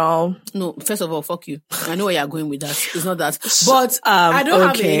moral. No, first of all, fuck you. I know where you're going with that. It's not that. But I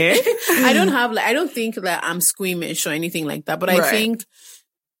don't have I don't think that I'm squeamish or anything like that. But I think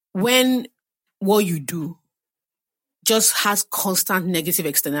when what you do just has constant negative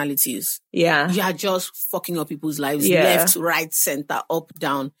externalities. Yeah. You are just fucking up people's lives. Left, right, center, up,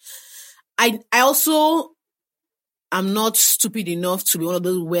 down. I also am not stupid enough to be one of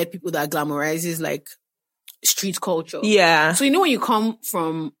those weird people that glamorizes like street culture. Yeah. So when you come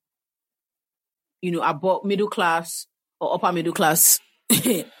from, above middle class or upper middle class,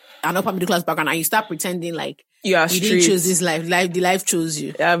 an upper middle class background, and you start pretending like you didn't choose this life. The life chose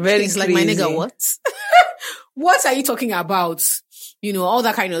you. Yeah, very It's like, my nigga, what? What are you talking about? All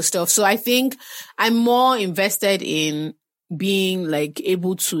that kind of stuff. So I think I'm more invested in being like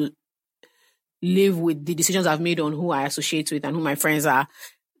able to live with the decisions I've made on who I associate with and who my friends are,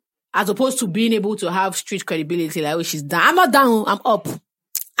 as opposed to being able to have street credibility. Like, she's down. I'm not down. I'm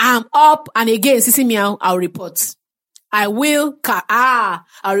up. And again, see me, I'll report. I will.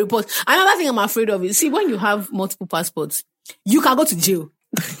 I'll report. Another thing I'm afraid of is, when you have multiple passports, you can go to jail.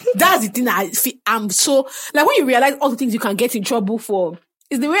 That's the thing I'm so, like, when you realize all the things you can get in trouble for,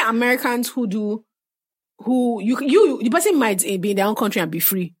 is the way Americans the person might be in their own country and be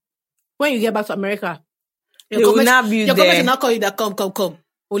free. When you get back to America, your government will not call you that, come.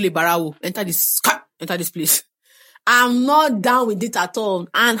 Ole Barawo, enter this place. I'm not down with it at all.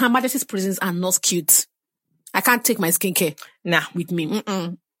 And Her Majesty's prisons are not cute. I can't take my skincare with me.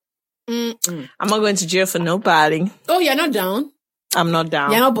 I'm not going to jail for nobody. Oh, you're not down? I'm not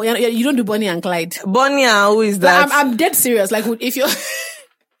down. You don't do Bonnie and Clyde. Bonnie and who is that? Like, I'm dead serious. Like, if your husband,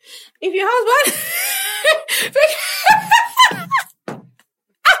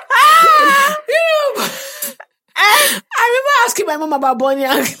 I remember asking my mom about Bonnie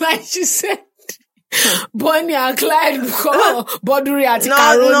and Clyde. She said, Bonnie and Clyde, Boduri at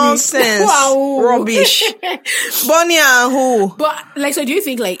nonsense, rubbish. Bonnie and who? But like, so do you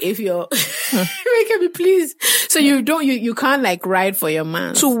think like if you're, can me please? So you can't like ride for your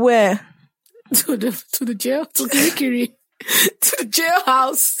man to where? To the jail, to Kirikiri, to the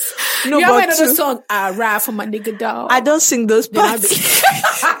jailhouse. No, you have another song, I ride for my nigga dog. I don't sing those parts.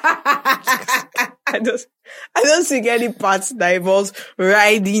 I don't don't sing any parts that involves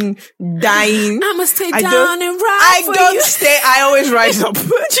riding, dying. I must stay down and ride. I don't stay. I always rise up.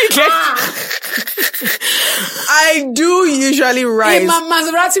 I do usually rise. In my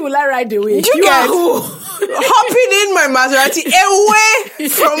Maserati, will I ride away? You get hopping in my Maserati away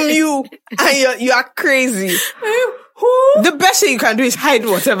from you, and you are crazy. The best thing you can do is hide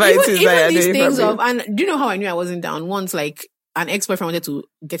whatever it is that you're doing. And do you know how I knew I wasn't down? Once, like, an ex-boyfriend wanted to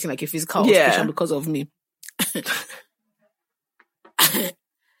get in like a physical altercation because of me.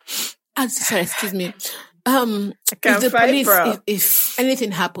 Sorry, excuse me. If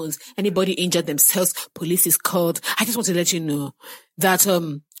anything happens, anybody injured themselves, police is called. I just want to let you know that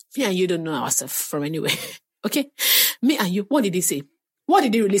me and you don't know ourselves from anywhere. Okay? Me and you, what did he say? What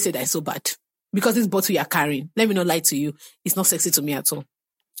did he really say that is so bad? Because this bottle you are carrying, let me not lie to you, it's not sexy to me at all.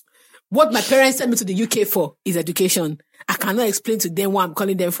 What my parents sent me to the UK for is education. I cannot explain to them why I'm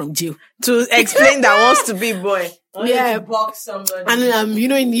calling them from jail. To explain that wants to be boy. Yeah. To box somebody. And, you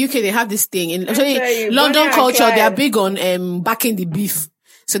know, in the UK, they have this thing. Actually, London culture, they are big on backing the beef.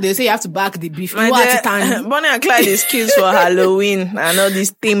 So they say you have to back the beef. Bonnie and Clyde is kids for Halloween and all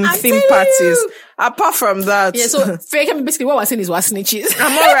these theme parties. Apart from that. Yeah, so basically what we're saying is we're snitches.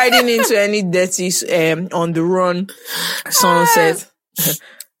 I'm not riding into any dirty, on the run sunset.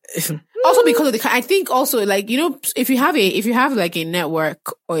 Also because of I think also, like, you know, if you have like a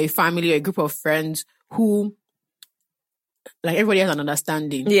network or a family or a group of friends who, like, everybody has an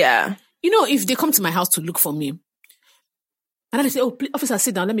understanding. Yeah. You know, if they come to my house to look for me, and then they say, "Oh, please, officer,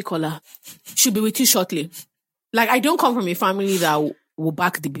 sit down, let me call her. She'll be with you shortly." Like, I don't come from a family that will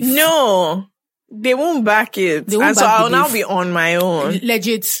back the beef. No, they won't back it. And so I'll now be on my own.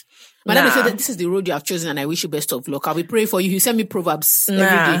 Legit. Madam, they said that this is the road you have chosen and I wish you best of luck. I'll be praying for you. You send me proverbs every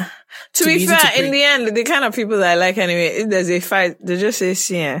day. To be fair, in the end, the kind of people that I like anyway, if there's a fight, they just say,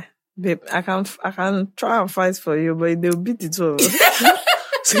 "See, babe, I can try and fight for you, but they'll beat the two of us."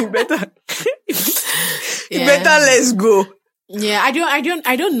 So you better let's go. Yeah, I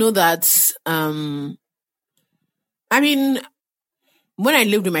don't know that. I mean, when I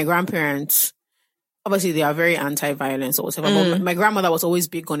lived with my grandparents, obviously they are very anti-violence or whatever, but my grandmother was always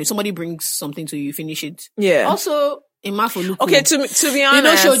big on it. Somebody brings something to you, finish it. Yeah. Also, in Mafoluku. Okay, to be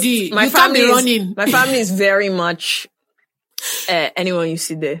honest, my family running. My family is very much, anyone you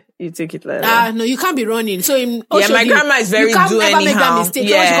see there, you take it like that. No, you can't be running. So my grandma is very do anyhow. You can't ever make that mistake.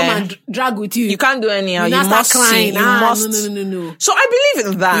 Yeah. She come and drag with you. You can't do anyhow. You must crying. No. So I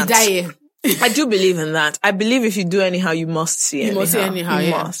believe in that. You die here. I do believe in that. I believe if you do anyhow, you must see anyhow. You must see anyhow,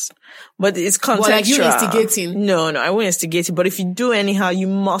 you must. But it's contextual. Like you instigating? No, I won't instigate it. But if you do anyhow, you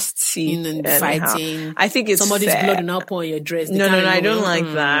must see fighting. I think it's somebody's fair. Blood and up on your dress. No, I don't like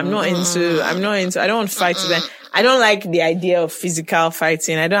that. I'm not into, I don't want to fight them. I don't like the idea of physical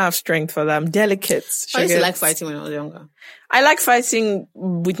fighting. I don't have strength for that. I'm delicate. I used to like fighting when I was younger. I like fighting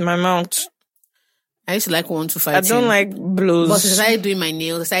with my mouth. I used to like 1-2 fighting. I don't like blows. But I started doing my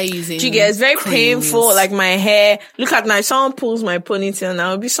nails. I started using it's very painful. Like my hair. Look at now. If someone pulls my ponytail now,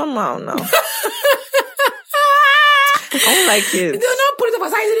 it'll be somehow now. I don't like it. Do not put it up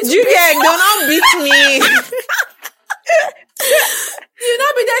aside. Do not beat me. You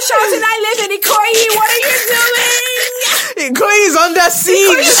not be there shouting, "I live in Ikoyi. What are you doing?" Ikoyi is under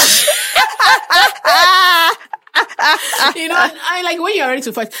siege. You know, I like when you're ready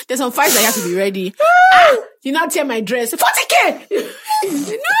to fight. There's some fights that you have to be ready. You now tear my dress. 40K. No,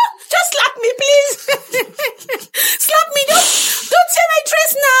 just slap me, please. Slap me. Don't tear my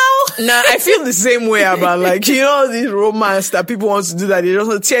dress now. Nah, I feel the same way about this romance that people want to do that they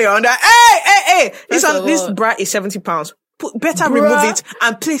don't tear you under. Hey. This bra is 70 pounds. Better remove it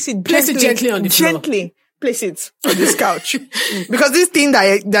and place it gently on the floor. Gently. Place it on this couch. Because this thing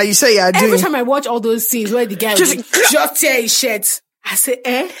that you say you're doing. Every time I watch all those scenes where the guy just tear his shirt, I say,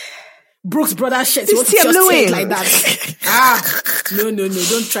 Brooks Brothers shirt. You want to just tear it like that. No,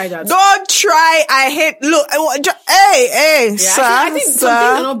 don't try that. Don't try. I hate, look, sir. I think some things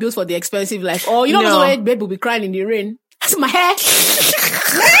are not built for the expensive life. Or, you know, where babe will be crying in the rain. That's my hair.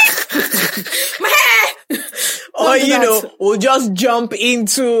 My hair. Or, we'll just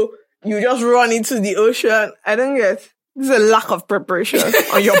you just run into the ocean. I don't get. This is a lack of preparation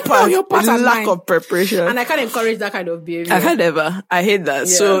on your part. It's a lack of preparation. And I can't encourage that kind of behavior. I can't ever. I hate that.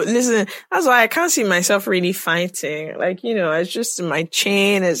 Yeah. So listen, that's why I can't see myself really fighting. It's just my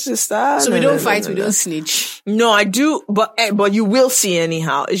chain. It's just that. So we don't fight, we don't snitch. No, I do, but you will see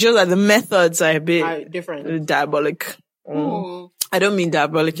anyhow. It's just that the methods are a bit different. Diabolic. I don't mean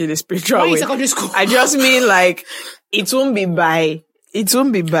diabolic in the spiritual way. Secondary school? I just mean it won't be by. When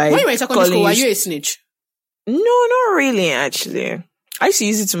you were in secondary school, were you a snitch? No, not really, actually. I used to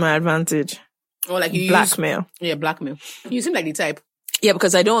use it to my advantage. Or like you blackmail. Blackmail. You seem like the type. Yeah,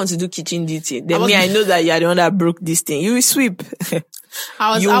 because I don't want to do kitchen duty. Then I know that you're the one that broke this thing. You will sweep.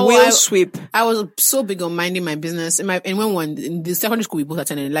 You will sweep. I was so big on minding my business. In the secondary school we both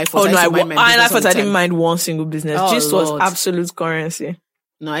attended in life. I didn't mind one single business. Just was absolute currency.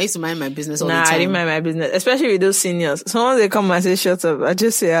 No, I used to mind my business all the time. I didn't mind my business, especially with those seniors. Someone they come and say, "Shut up." I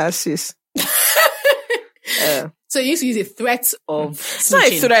just say, "Sis." So you used to use a threat of It's not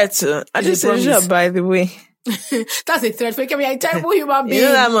a threat. I just say, "Shut up," by the way. That's a threat. For you, a terrible human being. You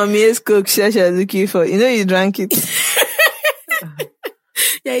know that mommy's cook she was looking for. You know you drank it.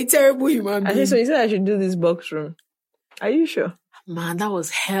 Yeah, a terrible human being. So you said I should do this box room. Are you sure? Man, that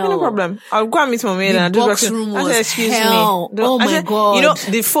was hell. No problem. I'll go and meet mommy and I'll do box room. Was excuse hell. me. Oh my God. You know,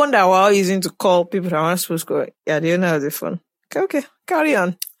 the phone that we're all using to call people that aren't supposed to go. Yeah, the owner of the phone. Okay. Carry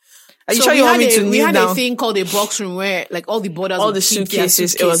on. Are you sure you want me to kneel down? We had a thing called a box room where like all the borders, all the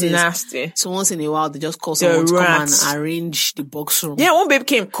suitcases, it was nasty. So once in a while, they just call someone to come and arrange the box room. Yeah, one babe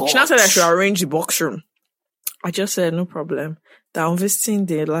came. God. She now said I should arrange the box room. I just said, no problem. That I'm visiting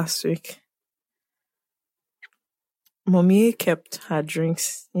there last week. Mommy kept her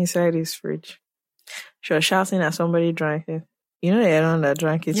drinks inside his fridge. She was shouting at somebody drank it. You know the one that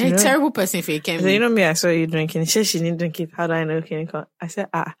drank it. You're a terrible person if you came. So, you know me, I saw you drinking. She said she didn't drink it. How do I know? I said,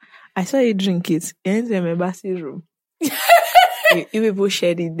 I saw you drink it. You enter my bathroom. you people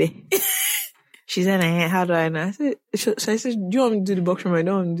shared it there. She said, how do I know? I said, do you want me to do the box room? I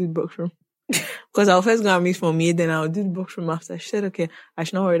don't want to do the box room. Because I'll first go and meet for me, then I'll do the box room after. She said, okay, I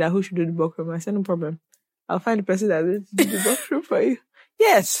should not worry that who should do the box room. I said, no problem. I'll find the person that will do the box room for you.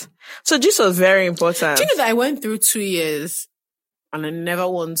 Yes. So this was very important. Do you know that I went through 2 years and I never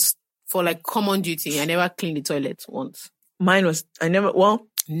once, for like common duty, I never cleaned the toilet once. Mine was,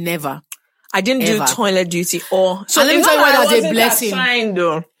 never. I didn't do toilet duty or... So let me tell you why that's a blessing. Assigned,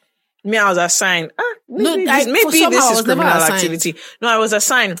 though. Me, I was assigned. Maybe this is criminal activity. No, I was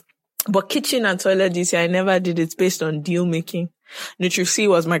assigned. But kitchen and toilet duty, I never did it based on deal making. Nutri-C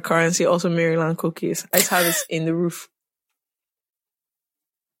was my currency, also Maryland cookies. I used to have it in the roof.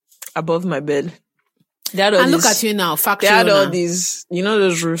 Above my bed. And look at you now, factory They had owner. all these, you know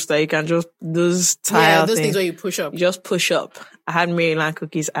those roofs that you can just, those tile those things where you push up. You just push up. I had Maryland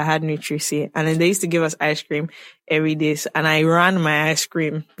cookies, I had Nutri-C, and then they used to give us ice cream every day. And I ran my ice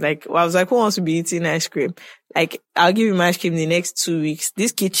cream. Like, I was like, who wants to be eating ice cream? Like, I'll give you my ice cream the next 2 weeks.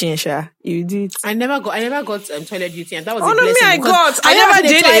 This kitchen, you do it. I never got toilet duty, and that was a blessing. I never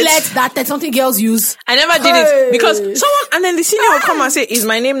did it. That something girls use. I never did it because someone, and then the senior will come and say, "Is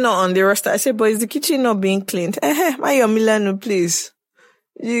my name not on the roster?" I say, "But is the kitchen not being cleaned?" My Milano, please.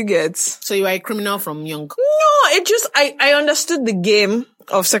 You get. So you are a criminal from young? No, I understood the game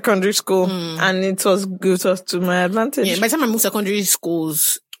of secondary school, and it was good to my advantage. Yeah, by the time I moved secondary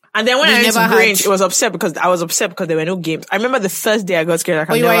schools. And then when I went to Grange, I was upset because there were no games. I remember the first day I got scared.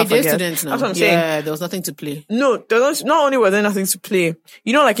 But you were a day student now. That's what I'm saying. Yeah, there was nothing to play. No, not only was there nothing to play.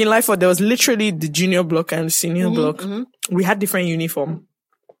 You know, like in Life, there was literally the junior block and the senior block. Mm-hmm. We had different uniform.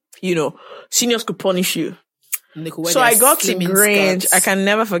 You know, seniors could punish you. So I got to Grange. Skirts. I can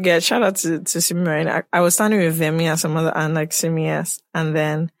never forget. Shout out to Simi. I was standing with Vemi and some other, and like Simi-S. And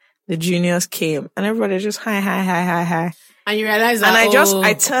then the juniors came and everybody just hi. And you realize that, and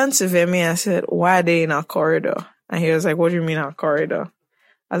I turned to Vemi and I said, why are they in our corridor? And he was like, what do you mean our corridor?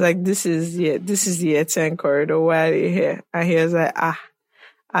 I was like, this is the year 10 corridor. Why are they here? And he was like,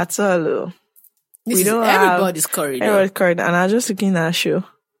 I tell you. We don't have everybody's corridor. And I was just looking at show.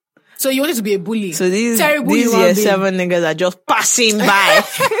 So you wanted to be a bully. So these year 7 niggas are just passing by.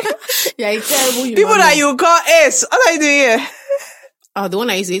 Yeah, terrible. People that you call ace. What are you doing here? Oh, the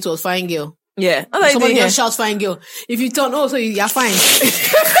one I used to hate was fine girl. Yeah. Somebody just shouts fine girl. If you turn, so you're fine.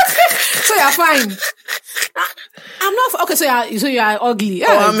 So you're fine. I'm not, okay, so you're ugly.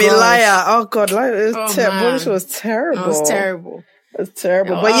 I'm a liar. Oh God, this was terrible. It was terrible. It was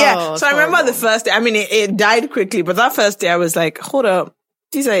terrible. But yeah, so I remember the first day, it died quickly, but that first day I was like, hold up.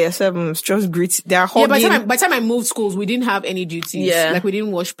 These are your 7s, just greet. They're holding. Yeah, by the time I moved schools, we didn't have any duties. Yeah. Like we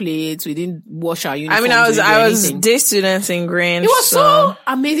didn't wash plates, we didn't wash our uniforms. I was day student in Grange. It was so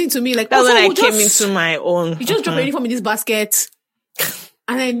amazing to me. Like that's when I came into my own. You just drop your uniform in this basket,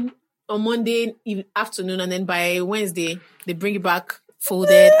 and then on Monday afternoon, and then by Wednesday they bring it back,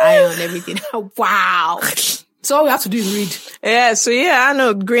 folded, iron, everything. Wow. So all we have to do is read. Yeah, so I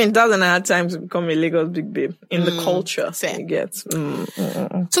know Green doesn't have time to become a Lagos big babe in the culture. Fair. You get. So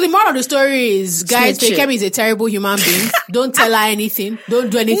the moral of the story is, guys, Fekemi is a terrible human being. Don't tell her anything. Don't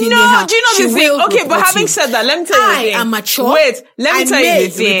do anything. No, do you know the thing? Okay, but having said that, let me tell you the thing. I am mature. Wait, let me tell you the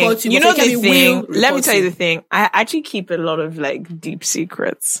thing. You know the thing. Let me tell you the thing. thing. I actually keep a lot of like deep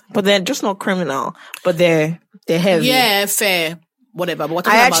secrets, but they're just not criminal. But they're heavy. Yeah, fair. Whatever. But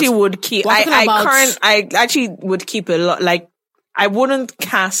I actually would keep. I actually would keep a lot. Like, I wouldn't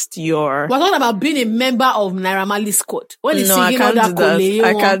cast your. We're talking about being a member of Naira Marley's squad. When he's singing I all that Kole,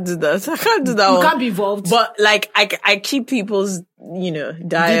 I can't do that. I can't do that. You can't be involved. But like, I keep people's,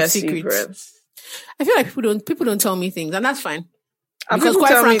 dire secrets. I feel like people don't tell me things, and that's fine. Because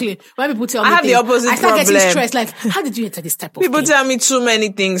quite frankly, when people tell me I have things, the opposite I start problem. getting stressed. Like, how did you enter this type of People thing? tell me too many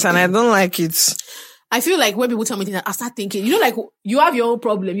things, and I don't like it. I feel like when people tell me things, I start thinking, like you have your own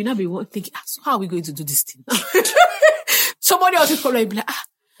problem. You now be thinking, so how are we going to do this thing? Somebody else's problem, you be like,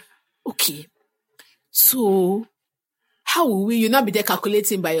 okay. So how will we? You not be there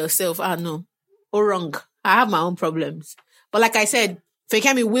calculating by yourself. No, or wrong. I have my own problems. But like I said,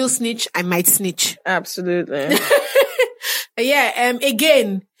 Fekemi will snitch. I might snitch. Absolutely. Yeah.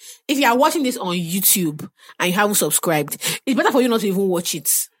 Again, if you are watching this on YouTube and you haven't subscribed, it's better for you not to even watch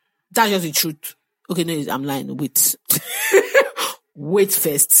it. That's just the truth. Okay, no, I'm lying. Wait. Wait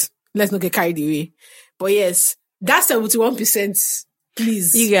first. Let's not get carried away. But yes, that's 71%.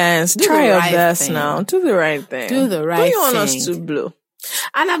 Please. You guys, try your best now. Do the right thing. Do the right thing. Don't you want us to blow?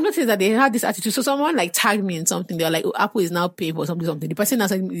 And I've noticed that they had this attitude. So someone like tagged me in something. They were like, Apple is now paying for something. The person now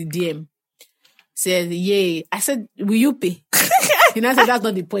sent me the DM. Said, yay. I said, will you pay? I said, that's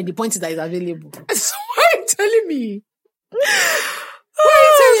not the point. The point is that it's available. So why are you telling me? Why are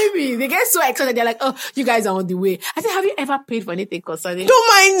you telling me? They get so excited. They're like, oh, you guys are on the way. I said, have you ever paid for anything concerning? Don't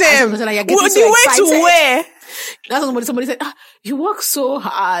mind them. Like, the way to where? That's somebody said, you work so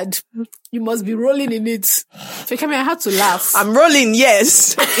hard. You must be rolling in it. Fekemi, I had to laugh. I'm rolling,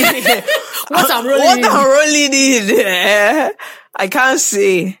 yes. What I'm rolling in. I can't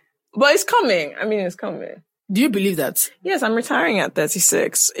say. But it's coming. I mean, it's coming. Do you believe that? Yes, I'm retiring at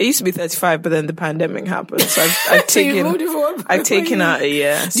 36. It used to be 35, but then the pandemic happened. So I've taken out a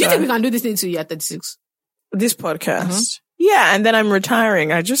year. Do you think we can do this thing till you're 36? This podcast? Yeah, and then I'm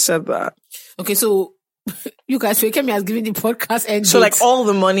retiring. I just said that. Okay, so you guys, Fekemi has given the podcast end. So like all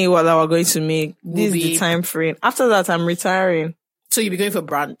the money that we're going to make, this is the time frame. After that, I'm retiring. So you'll be going for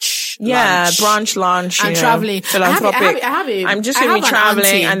brunch. Yeah, brunch, lunch. And traveling. Philanthropic. I'm just going to be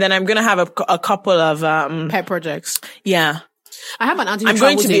traveling, and then I'm going to have a couple of pet projects. Yeah. I have an auntie who I'm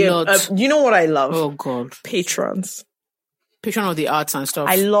going to be a lot. You know what I love? Oh God. Patrons. Patron of the arts and stuff.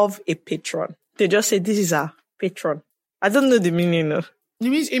 I love a patron. They just say, this is a patron. I don't know the meaning of.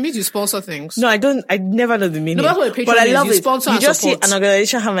 It means you sponsor things. No, I don't. I never know the meaning. No, that's what a patron but is. I love you it. Sponsor you just support. see an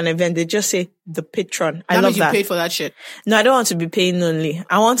organization have an event. They just say the patron. I that love means that. You paid for that shit. No, I don't want to be paying only.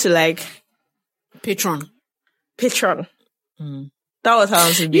 I want to like patron. That was how I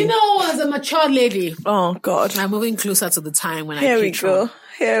want to be. You know, as a mature lady. Oh God, I'm moving closer to the time when Here I patron.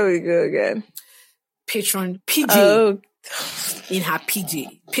 Here we go again. Patron PJ. Oh. In her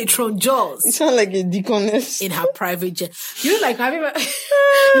PJ. Patron Jaws. You sound like a deaconess. In her private jet. You know, like, have you ever,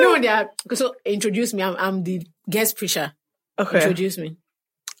 you know when they are, so introduce me, I'm the guest preacher. Okay. Introduce me.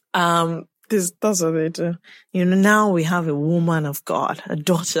 That's what they do. You know, now we have a woman of God, a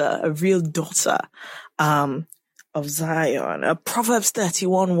daughter, a real daughter, of Zion, a Proverbs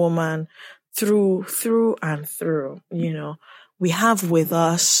 31 woman through and through, you know. We have with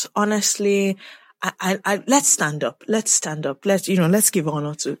us, honestly, let's stand up. Let's give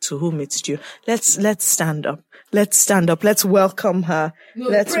honor to whom it's due. Let's stand up. Let's welcome her.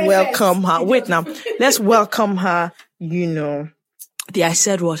 Welcome her. Wait now. Let's welcome her. You know, I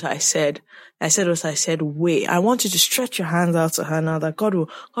said what I said. Wait, I want you to stretch your hands out to her now that God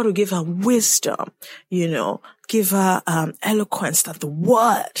will give her wisdom, you know, give her, eloquence that the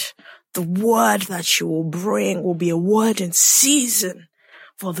word that she will bring will be a word in season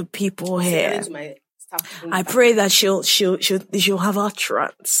for the people here. I pray that she'll have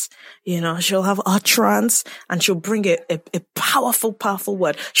utterance, you know, she'll have utterance and she'll bring a powerful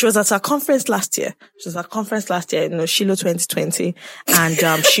word. She was at our conference last year. You know, Shiloh 2020.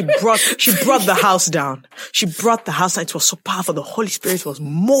 And, she brought the house down. She brought the house down. It was so powerful. The Holy Spirit was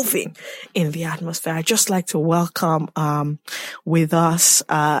moving in the atmosphere. I'd just like to welcome, with us,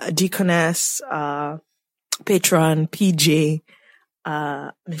 Deaconess, Patron, PJ,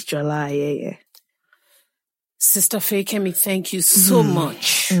 Miss Jola. Sister Fekemi, thank you so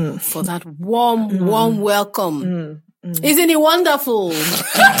much for that warm welcome. Isn't it wonderful?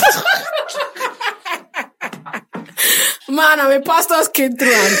 Man, I'm a pastor's kid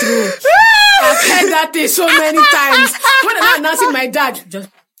through and through. I've heard that thing so many times. When I'm announcing my dad, just...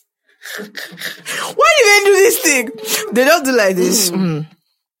 Why do they do this thing? They don't do like this.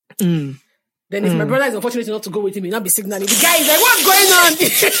 Then if my brother is unfortunate enough to go with him, he'll not be signaling. The guy is like, what's going on?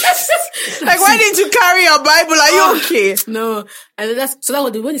 Like, why didn't you carry your Bible? Are you okay? No. And that's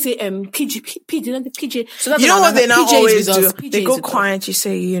what they, when they say, PJ. So that's you know what they now always do? PJ they go quiet. You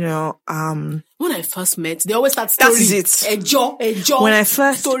say, when I first met, they always start story. That's it. A jaw. When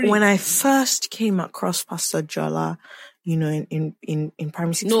I first came across Pastor Jola, in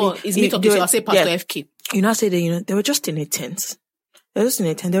primary 6. No, it's me talking to, I'll say Pastor FK. I say that, they were just in a tent. There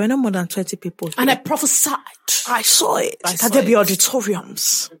were no more than 20 people. And I prophesied. I saw it. There'll be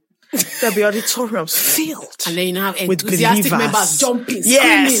auditoriums. There'll be auditoriums filled. And then you have enthusiastic members jumping,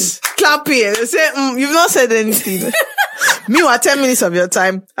 yes, screaming, clapping. They say, you've not said anything. Meanwhile, 10 minutes of your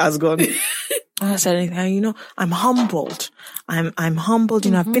time has gone. I said anything. I'm humbled. I'm humbled.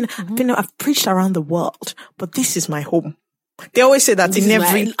 I've preached around the world, but this is my home. They always say that in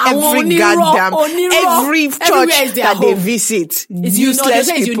every goddamn, every church that they visit. It's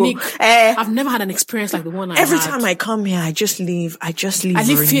useless people. Unique. I've never had an experience like the one I had. Every time I come here, I just leave I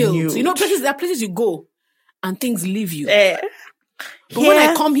leave fields. There are places you go and things leave you. But when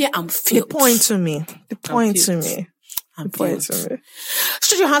I come here, I'm filled. They point to me.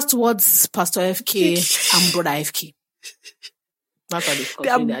 Stretch your hands towards Pastor FK and Brother FK. That's what they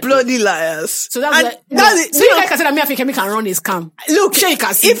are bloody liars. So that's it. So you guys can say that me and Femi can run a scam. Look,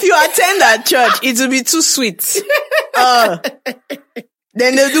 if you attend that church, it will be too sweet.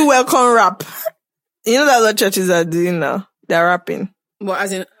 Then they do welcome rap. You know that other churches are doing now? They're rapping. Well,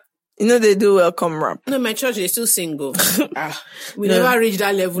 as in... they do welcome rap. No, my church, they still single. We never reached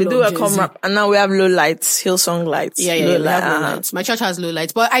that level. We do welcome rap. And now we have low lights, Hillsong lights. Yeah, we have low lights. My church has low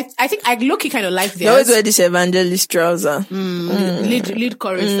lights. But I think I look kind of like theirs. They always wear this evangelist trouser. Lead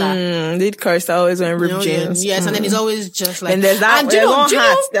chorister. Lead chorister always wearing ripped jeans. Yes, and then it's always just like... And there's that,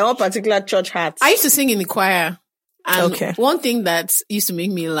 there's one particular church hat. I used to sing in the choir. And one thing that used to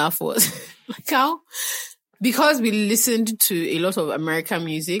make me laugh was like how... Because we listened to a lot of American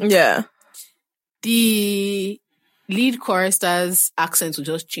music. Yeah. The lead chorister's accents will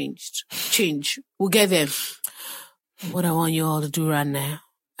just change. We'll get them. What I want you all to do right now.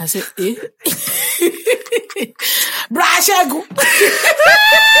 I said, Brashegu.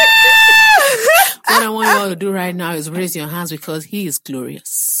 What I want you all to do right now is raise your hands because he is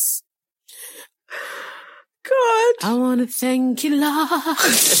glorious. God. I want to thank you, Lord.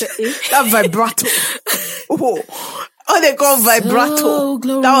 That vibrato. Oh, they call vibrato. So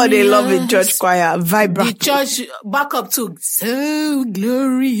that's what they love in church choir. Vibrato. The church back up to so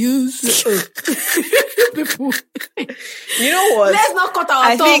glorious. People. You know what? Let's not cut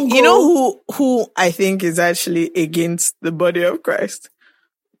our tongue. think you know who I think is actually against the body of Christ?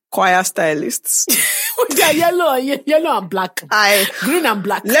 Choir stylists. They're yellow and black. Green and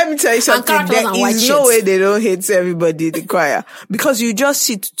black. Let me tell you something. There is no way they don't hate everybody in the choir. Because you just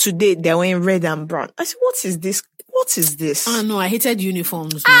see today, they're wearing red and brown. I said, what is this? What is this? Oh no, I hated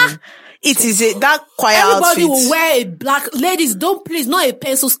uniforms, man. It is that choir Everybody outfit. will wear a black... Ladies, don't please, not a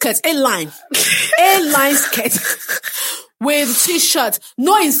pencil skirt, A-line. A-line skirt. With t-shirt,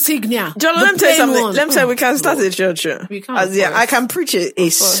 no insignia. John, let me tell you something. Let me tell you, we can start a church. We can. I can preach a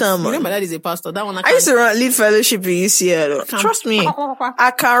sermon. You know my dad is a pastor. That one I used to lead fellowship in UCL. Trust me.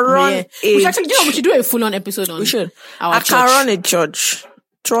 I can run we should do a full-on episode on We should. Our church. Can run a church.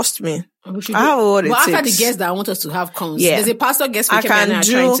 Trust me. I have what it takes. After the guest that I want us to have comes, there's a pastor guest we trying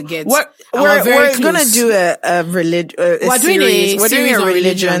to get. We're gonna do a series. We're doing a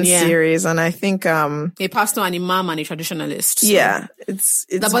religion series, and I think a pastor, an imam, and a traditionalist. Yeah, it's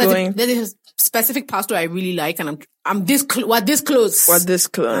going. There's a specific pastor I really like, and I'm this we're this close. We're this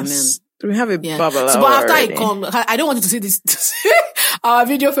close. Amen. We have a bubble. So, but after I come, I don't want you to see this our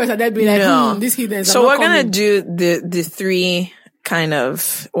video first, and then be like, this hidden. So we're gonna do the three. Kind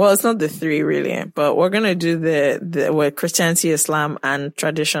of, well, it's not the three really, but we're gonna do the Christianity, Islam, and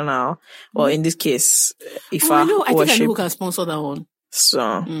traditional. Well, in this case, Ifa I worship. think I know who can sponsor that one.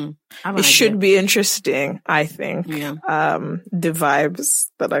 So it should be interesting. I think. Yeah. The vibes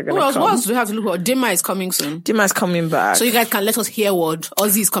that are gonna come. What else do we have to look at? Dima is coming soon. Dima is coming back. So you guys can let us hear what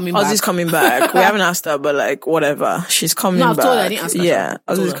Ozzy is coming back. Ozzy's coming back. We haven't asked her, but like whatever, she's coming back. Told her, I didn't ask her. Yeah,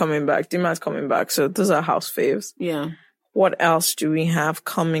 Ozzy's coming back. Dima is coming back. So those are house faves. Yeah. What else do we have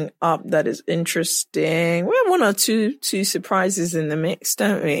coming up that is interesting? We have one or two surprises in the mix,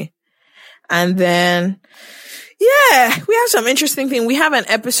 don't we? And then, yeah, we have some interesting thing. We have an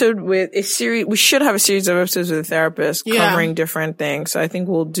episode with a series. We should have a series of episodes with a therapist covering different things. So I think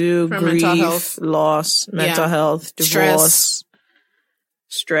we'll do grief, loss, mental health, divorce,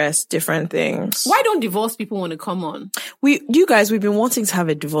 stress, different things. Why don't divorced people want to come on? You guys, we've been wanting to have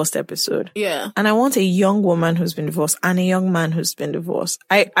a divorced episode. Yeah. And I want a young woman who's been divorced and a young man who's been divorced.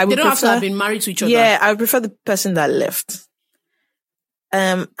 I would They don't have to have been married to each other. Yeah, I would prefer the person that left.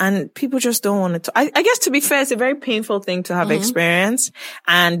 And people just don't want to. I guess, to be fair, it's a very painful thing to have experience,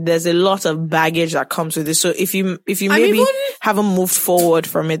 and there's a lot of baggage that comes with it. So if you maybe haven't moved forward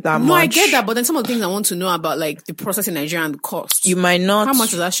from it that much. No, I get that, but then some of the things I want to know about, like the process in Nigeria and the cost. You might not. How much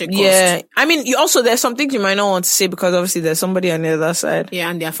does that shit cost? Yeah, I mean, there's some things you might not want to say because obviously there's somebody on the other side. Yeah,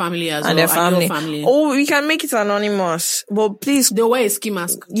 and their family as and well. Their family. And your family. Oh, we can make it anonymous, but please. They'll wear a ski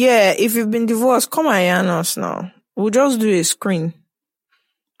mask. Yeah, if you've been divorced, come and yarn us now. We'll just do a screen.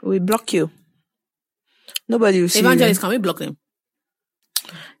 We block you. Nobody will see Evangelists, you. can we block them?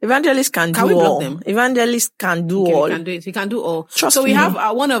 Evangelists can do we block all. them? Evangelists can do all. We can do it. We can do all. Trust so we me.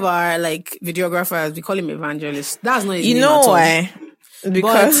 have one of our videographers. We call him Evangelist. That's not his name You know at all. why?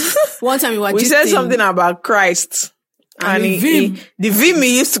 Because But one time we said something about Christ. And the Vim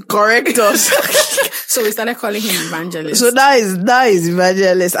used to correct us. So we started calling him Evangelist. So that is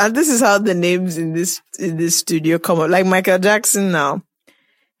Evangelist. And this is how the names in this studio come up. Like Michael Jackson now.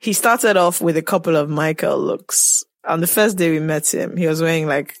 He started off with a couple of Michael looks. On the first day we met him, he was wearing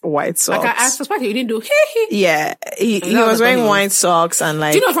like white socks. Like I suspect he didn't do Yeah, he was wearing white socks and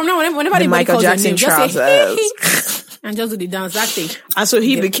like. Do you know from now whenever the Michael Jackson trousers. Just say and just do the dance, that thing. And so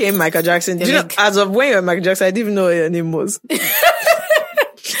he became Michael Jackson. Do you know, as of when you were Michael Jackson, I didn't even know what your name was.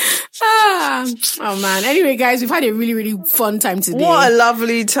 Oh man. Anyway, guys, we've had a really, really fun time today. What a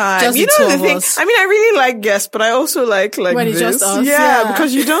lovely time. Just you the know two the of thing. us. I mean, I really like guests, but I also like when this. it's just us. Yeah,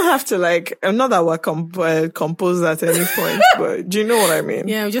 because you don't have to not that we're composed at any point, but do you know what I mean?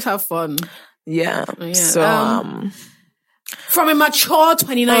 Yeah, we just have fun. Yeah. So, from a mature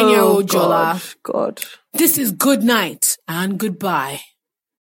 29-year-old Jola, God. this is good night and goodbye.